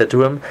balls hit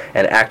to him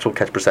and actual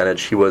catch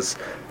percentage, he was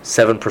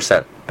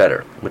 7%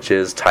 better, which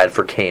is tied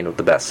for Cain with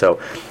the best. So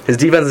his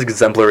defense is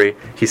exemplary.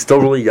 He's still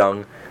really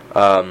young.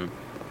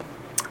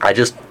 I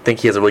just think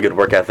he has a really good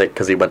work ethic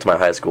because he went to my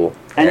high school.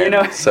 And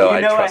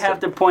I have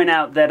to point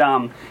out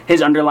that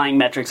his underlying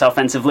metrics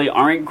offensively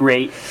aren't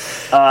great.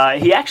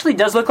 He actually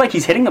does look like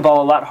he's hitting the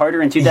ball a lot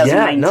harder in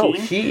 2019. Yeah, no,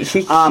 he's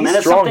and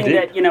that's strong, something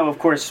dude. that, of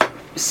course,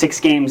 6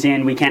 games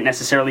in, we can't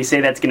necessarily say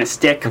that's going to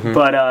stick. Mm-hmm.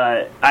 But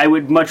I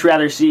would much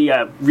rather see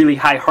a really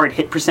high hard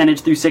hit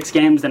percentage through 6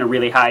 games than a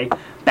really high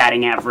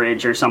batting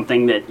average or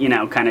something that,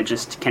 kind of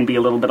just can be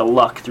a little bit of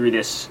luck through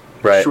this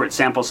short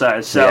sample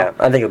size. So yeah,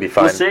 I think it'll be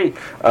fine. We'll see.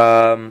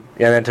 And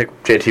then take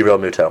JT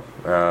Realmuto.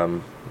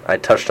 I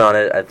touched on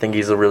it. I think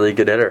he's a really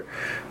good hitter.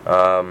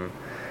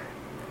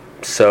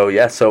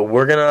 So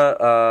we're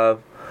gonna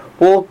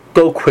we'll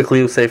go quickly.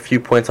 We'll say a few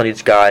points on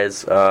each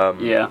guys. But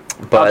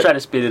I'll try to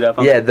speed it up.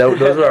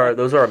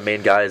 Those are our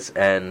main guys,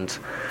 and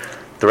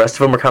the rest of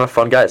them are kind of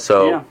fun guys.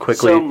 So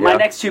quickly. So my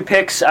next 2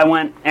 picks, I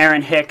went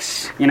Aaron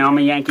Hicks. I'm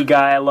a Yankee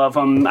guy. I love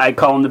him. I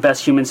call him the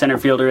best human center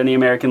fielder in the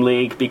American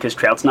League because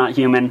Trout's not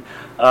human.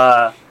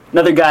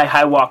 Another guy,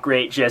 high walk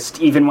rate,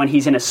 just even when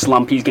he's in a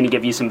slump, he's going to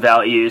give you some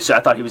value. So I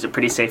thought he was a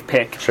pretty safe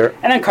pick. Sure.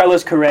 And then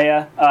Carlos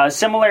Correa,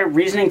 similar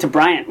reasoning to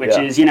Bryant, which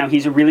is,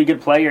 he's a really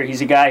good player. He's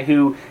a guy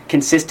who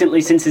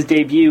consistently, since his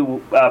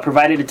debut,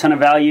 provided a ton of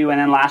value. And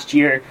then last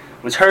year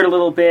was hurt a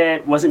little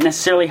bit, wasn't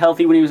necessarily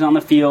healthy when he was on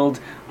the field,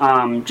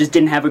 just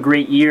didn't have a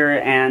great year.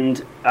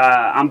 And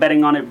I'm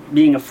betting on it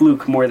being a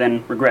fluke more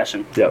than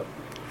regression. Yep,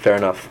 fair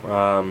enough.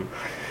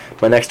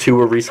 My next 2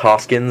 were Rhys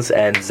Hoskins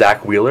and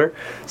Zach Wheeler.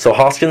 So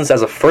Hoskins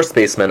as a first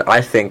baseman, I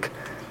think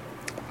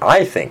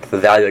the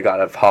value I got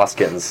of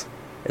Hoskins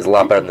is a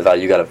lot better than the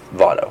value you got of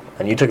Votto.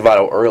 And you took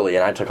Votto early,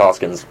 and I took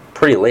Hoskins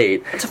pretty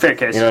late. That's a fair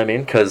case. You know what I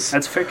mean? That's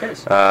a fair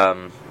case.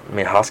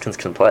 Hoskins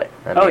can play.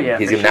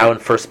 He's sure. now in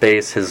first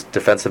base. His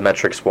defensive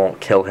metrics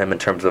won't kill him in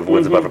terms of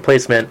wins above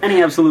replacement. And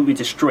he absolutely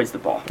destroys the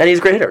ball. And he's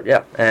a great hitter,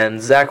 yeah.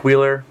 And Zach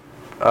Wheeler...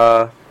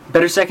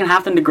 better second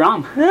half than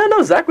DeGrom. Yeah,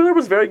 no, Zach Wheeler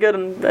was very good,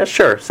 and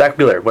sure, Zach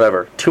Wheeler,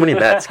 whatever. Too many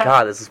Mets.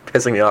 God, this is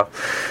pissing me off.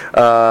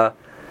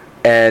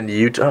 And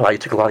you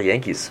took a lot of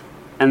Yankees.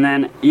 And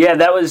then,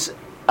 that was,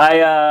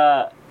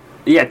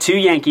 2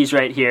 Yankees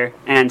right here.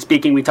 And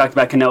speaking, we talked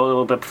about Cano a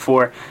little bit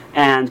before,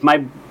 and my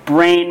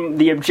brain,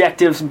 the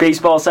objective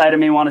baseball side of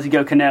me wanted to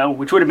go Cano,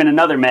 which would have been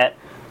another Met.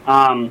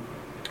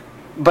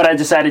 But I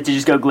decided to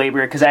just go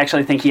Gleyber because I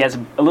actually think he has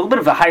a little bit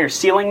of a higher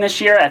ceiling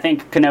this year. I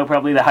think Cano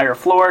probably the higher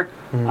floor.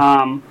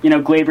 Mm-hmm.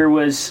 Gleyber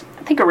was,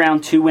 I think,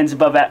 around 2 wins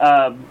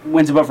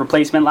above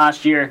replacement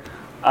last year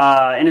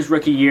in his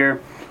rookie year.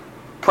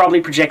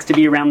 Probably projects to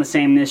be around the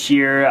same this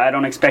year. I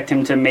don't expect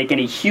him to make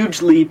any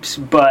huge leaps,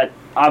 but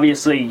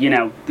obviously,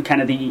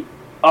 the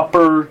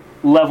upper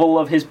level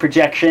of his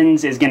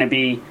projections is going to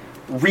be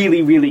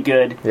really, really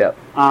good. Yeah.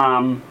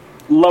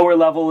 Lower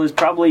level is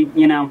probably,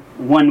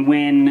 1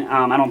 win.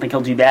 I don't think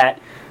he'll do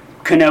that.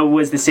 Cano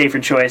was the safer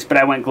choice, but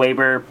I went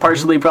Gleyber,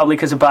 partially probably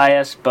because of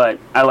bias, but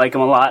I like him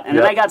a lot. And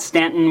then I got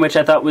Stanton, which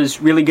I thought was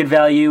really good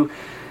value.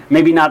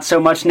 Maybe not so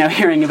much now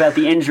hearing about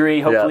the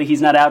injury. Hopefully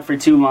he's not out for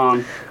too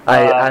long.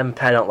 I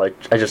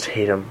just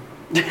hate him.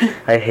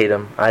 I hate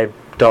him. I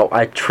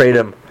trade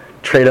him.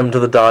 Trade him to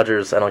the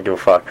Dodgers. I don't give a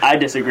fuck. I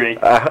disagree.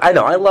 I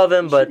know. I love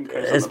him, but it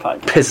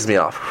pisses me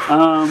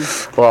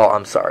off. Well,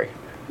 I'm sorry.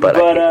 But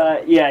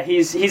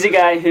he's a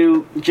guy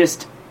who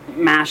just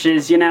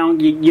mashes. You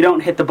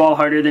don't hit the ball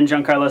harder than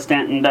Giancarlo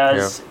Stanton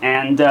does,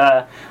 and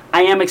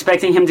I am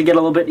expecting him to get a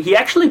little bit. He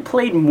actually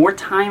played more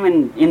time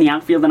in the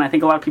outfield than I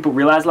think a lot of people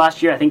realized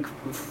last year. I think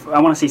I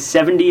want to say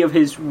 70 of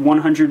his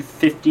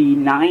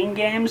 159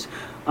 games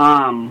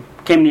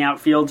came in the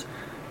outfield.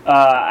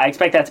 I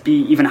expect that to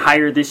be even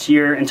higher this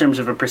year in terms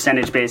of a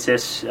percentage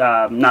basis.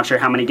 Not sure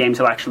how many games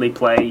he'll actually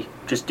play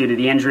just due to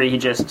the injury he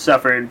just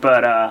suffered,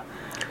 but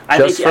I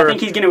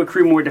think he's going to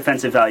accrue more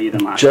defensive value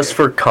than last year. Just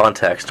for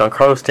context,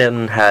 Giancarlo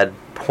Stanton had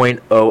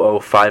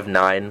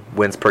 .0059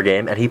 wins per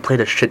game, and he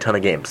played a shit ton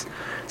of games.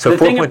 So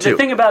 4.2. The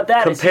thing about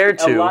that is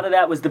a lot of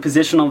that was the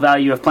positional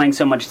value of playing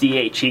so much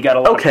DH. He got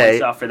a lot of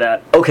points off for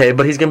that. Okay,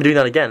 but he's going to be doing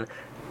that again.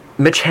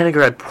 Mitch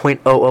Haniger had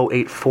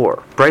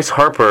 .0084. Bryce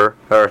Harper,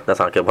 or that's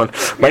not a good one.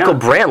 Michael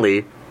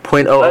Brantley,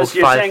 .0055. Oh, so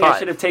you're saying I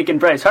should have taken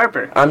Bryce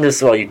Harper? I'm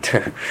just, well,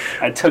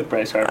 I took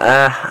Bryce Harper.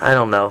 I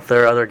don't know.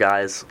 There are other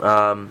guys.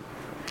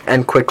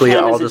 And quickly,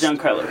 Cam I'll is just... a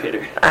Giancarlo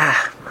hater.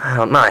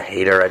 I'm not a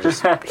hater.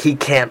 He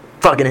can't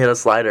fucking hit a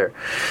slider.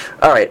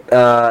 All right,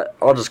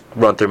 I'll just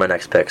run through my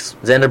next picks.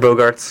 Xander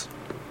Bogaerts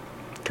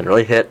can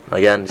really hit.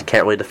 Again, he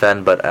can't really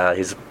defend, but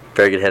he's a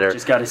very good hitter.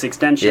 Just got his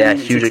extension. Yeah,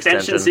 it's huge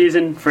extension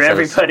season for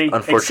everybody,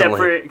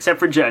 unfortunately, except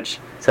for Judge.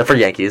 Except for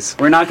Yankees.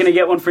 We're not going to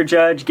get one for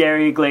Judge,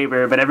 Gary,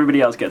 Glaber, but everybody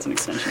else gets an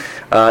extension.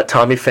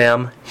 Tommy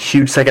Pham,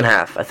 huge second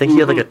half. I think he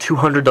had like a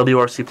 200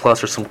 WRC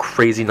plus or some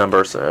crazy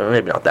numbers.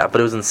 Maybe not that,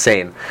 but it was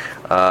insane.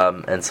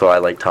 And so I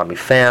like Tommy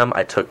Pham.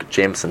 I took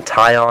Jameson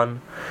Taillon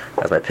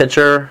as my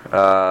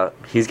pitcher.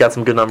 He's got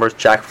some good numbers.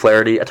 Jack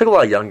Flaherty. I took a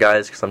lot of young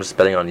guys because I'm just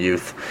betting on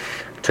youth.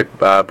 Took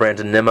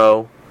Brandon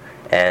Nimmo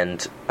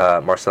and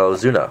Marcell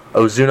Ozuna.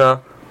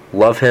 Ozuna,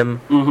 love him.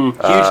 Huge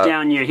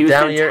down year. He was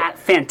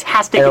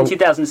fantastic in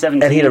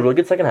 2017. And he had a really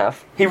good second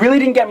half. He really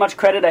didn't get much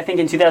credit, I think,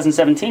 in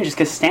 2017 just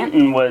because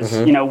Stanton was,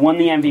 won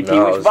the MVP,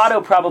 which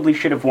Votto probably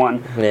should have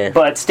won. Yeah.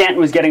 But Stanton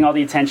was getting all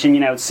the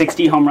attention,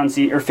 60 home run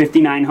or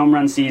 59 home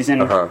run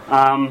season.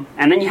 And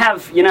then you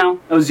have,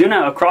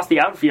 Ozuna across the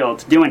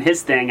outfield doing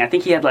his thing. I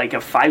think he had like a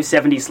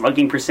 570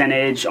 slugging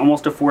percentage,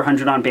 almost a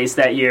 400 on base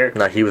that year.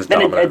 No, he was then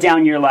dominant. a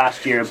down year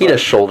last year. He had a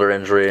shoulder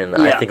injury, and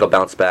I think he'll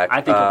bounce back.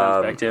 I think he'll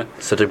bounce back too.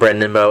 So I took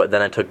Brandon Nimmo,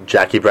 then I took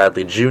Jackie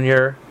Bradley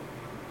Jr.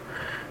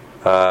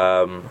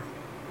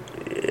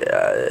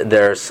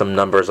 There's some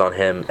numbers on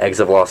him.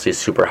 Exit velocity is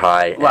super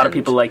high. A lot of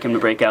people like him to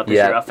break out this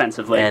year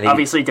offensively. And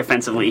obviously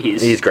defensively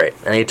he's great.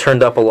 And he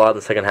turned up a lot in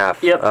the second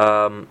half. Yep.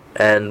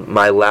 And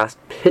my last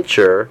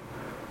pitcher,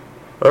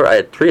 or I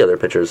had three other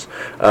pitchers.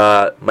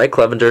 Mike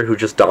Clevender, who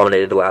just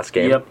dominated the last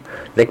game. Yep.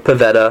 Nick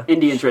Pivetta.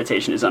 Indians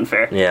rotation is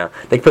unfair. Yeah.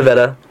 Nick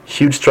Pivetta,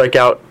 huge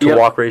strikeout to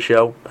walk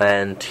ratio,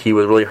 and he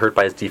was really hurt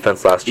by his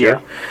defense last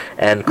year.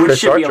 And Chris Which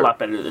should Archer be a lot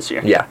better this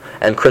year. Yeah.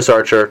 And Chris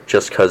Archer,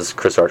 just because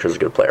Chris Archer is a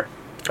good player.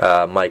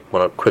 Mike,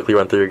 want to quickly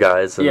run through your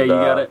guys? And, you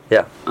got it.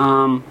 Yeah.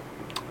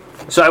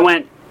 So I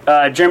went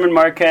German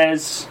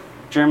Marquez,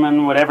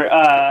 German whatever.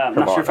 I'm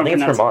not sure if I'm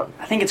pronouncing.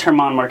 I think it's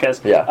Herman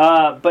Marquez.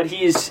 Yeah. But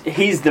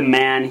he's the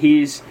man.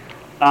 He's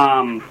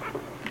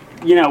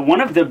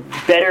one of the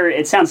better.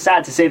 It sounds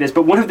sad to say this,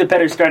 but one of the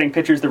better starting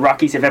pitchers the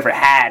Rockies have ever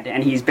had,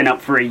 and he's been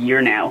up for a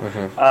year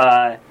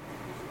now.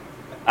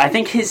 I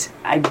think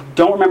I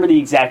don't remember the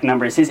exact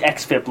numbers. His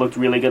xFIP looked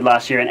really good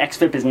last year, and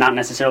xFIP is not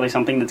necessarily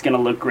something that's going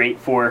to look great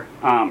for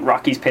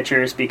Rockies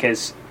pitchers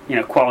because,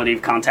 quality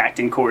of contact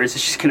in cores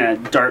is just going to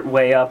dart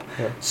way up.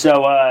 Yeah.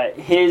 So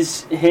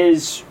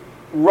his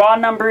raw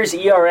numbers,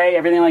 ERA,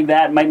 everything like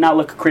that might not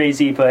look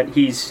crazy, but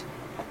he's,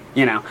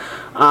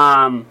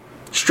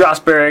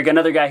 Strasburg,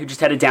 another guy who just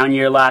had a down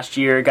year last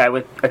year, a guy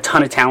with a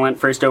ton of talent,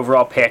 first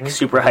overall pick,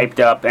 super hyped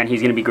up, and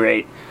he's going to be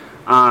great.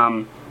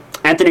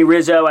 Anthony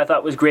Rizzo, I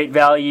thought was great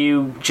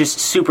value, just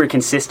super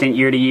consistent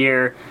year to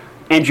year.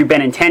 Andrew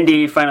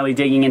Benintendi finally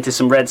digging into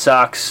some Red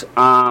Sox.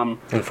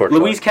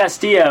 Luis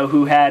Castillo,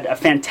 who had a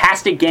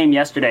fantastic game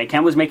yesterday.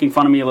 Ken was making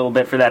fun of me a little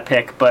bit for that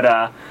pick, but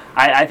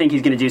I think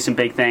he's going to do some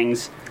big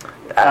things.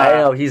 I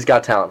know he's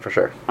got talent for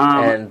sure,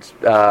 and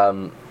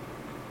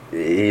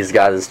he's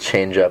got his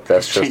changeup.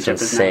 That's just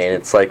insane.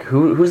 It's like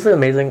who's the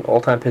amazing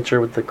all-time pitcher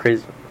with the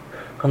crazy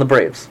on the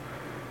Braves?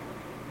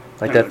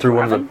 Like that threw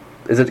one of the.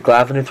 Is it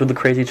Glavine who threw the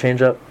crazy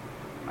changeup?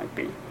 Might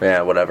be.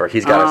 Yeah, whatever.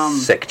 He's got a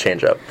sick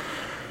changeup.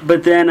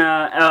 But then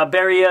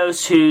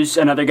Berrios, who's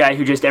another guy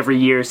who just every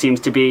year seems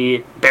to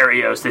be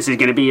Berrios. This is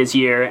going to be his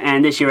year,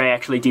 and this year I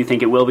actually do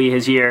think it will be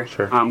his year.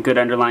 Sure. Good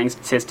underlying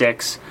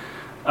statistics.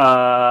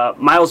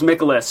 Miles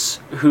Mikolas,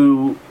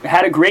 who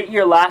had a great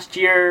year last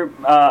year.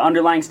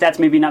 Underlying stats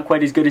maybe not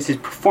quite as good as his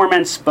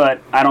performance,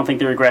 but I don't think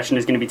the regression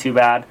is going to be too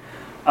bad.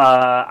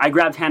 I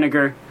grabbed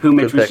Haniger, who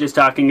Mitch was just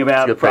talking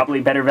about, probably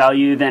better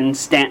value than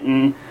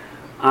Stanton.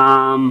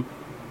 And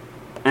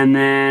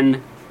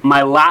then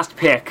my last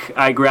pick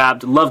I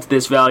grabbed, loved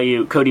this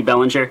value, Cody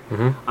Bellinger,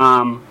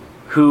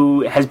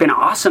 who has been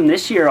awesome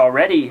this year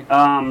already.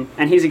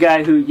 And he's a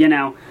guy who,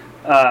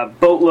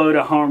 boatload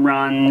of home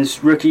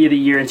runs, rookie of the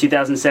year in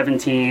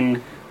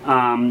 2017.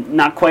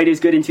 Not quite as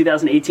good in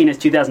 2018 as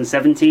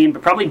 2017,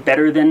 but probably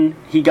better than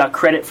he got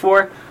credit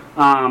for.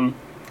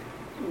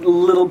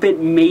 Little bit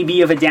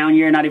maybe of a down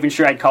year, not even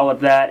sure I'd call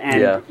it that,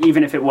 and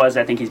even if it was,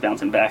 I think he's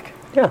bouncing back.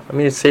 Yeah, I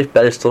mean, his safe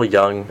bet is still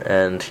young,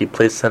 and he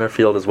plays center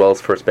field as well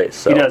as first base.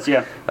 So, he does,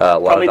 yeah.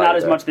 Probably not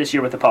as much this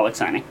year with the Pollock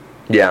signing.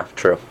 Yeah,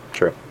 true.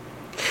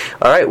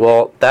 All right,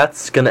 well,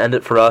 that's going to end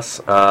it for us.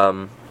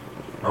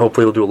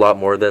 Hopefully we'll do a lot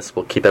more of this.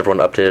 We'll keep everyone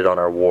updated on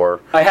our war.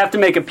 I have to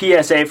make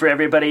a PSA for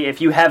everybody.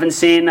 If you haven't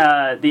seen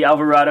the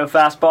Alvarado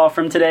fastball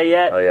from today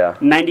yet,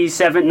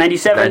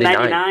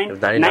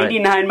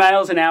 99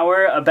 miles an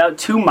hour, about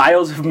 2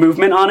 miles of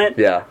movement on it.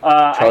 Yeah,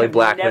 Charlie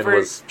Blackmon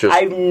was just...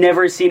 I've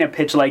never seen a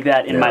pitch like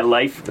that in my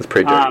life. It's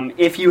pretty dirty.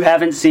 If you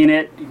haven't seen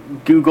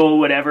it, Google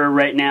whatever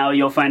right now,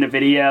 you'll find a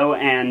video,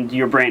 and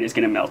your brain is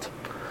going to melt.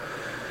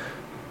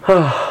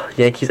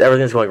 Yankees.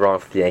 Everything's going wrong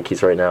for the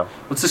Yankees right now.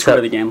 What's the score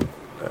of the game?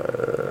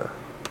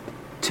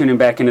 Tuning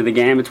back into the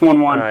game. It's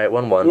 1-1. All right,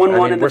 1-1.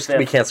 1-1 in the fifth.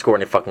 We can't score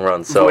any fucking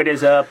runs, so Voit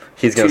is up.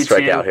 he's going to 2-2.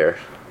 strike out here.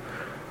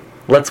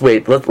 Let's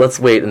wait. Let's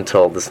wait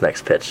until this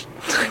next pitch,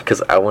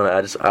 because I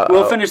want to.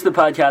 We'll finish the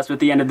podcast with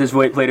the end of this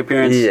Voit plate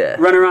appearance. Yeah.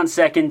 Runner on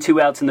second,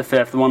 2 outs in the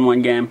fifth,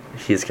 1-1 game.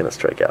 He's going to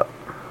strike out.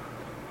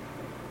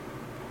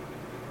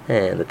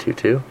 And the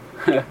 2-2.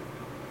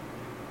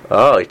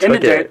 Oh, he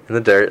took it in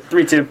the dirt.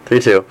 3-2.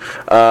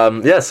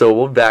 3-2. Yeah, so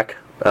we'll be back.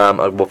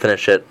 We'll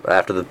finish it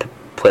after the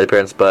plate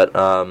appearance, but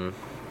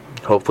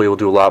hopefully we'll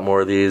do a lot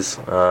more of these.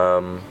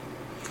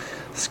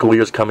 School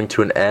year's coming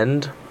to an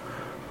end,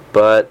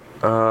 but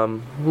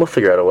we'll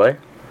figure out a way.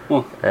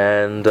 Well,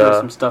 and throw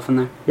some stuff in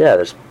there. Yeah,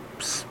 there's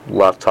a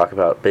lot to talk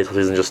about. Baseball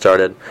season just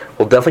started.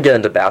 We'll definitely get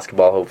into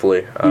basketball,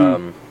 hopefully.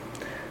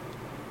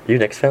 You a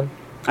Knicks fan?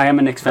 I am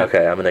a Knicks fan.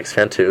 Okay, I'm a Knicks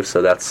fan too,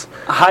 so that's...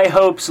 High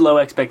hopes, low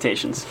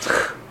expectations.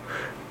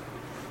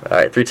 All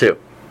right, 3-2.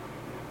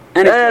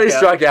 And he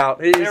struck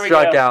out. He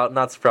struck out.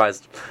 Not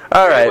surprised.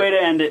 All right. Way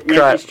to end it.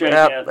 Yankee strike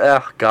out.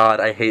 Oh, God,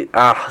 I hate...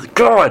 Ah,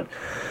 God!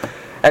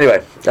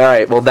 Anyway, all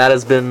right, well, that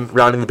has been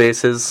Rounding the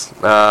Bases.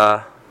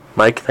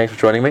 Mike, thanks for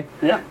joining me.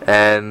 Yeah.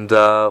 And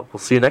we'll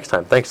see you next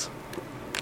time. Thanks.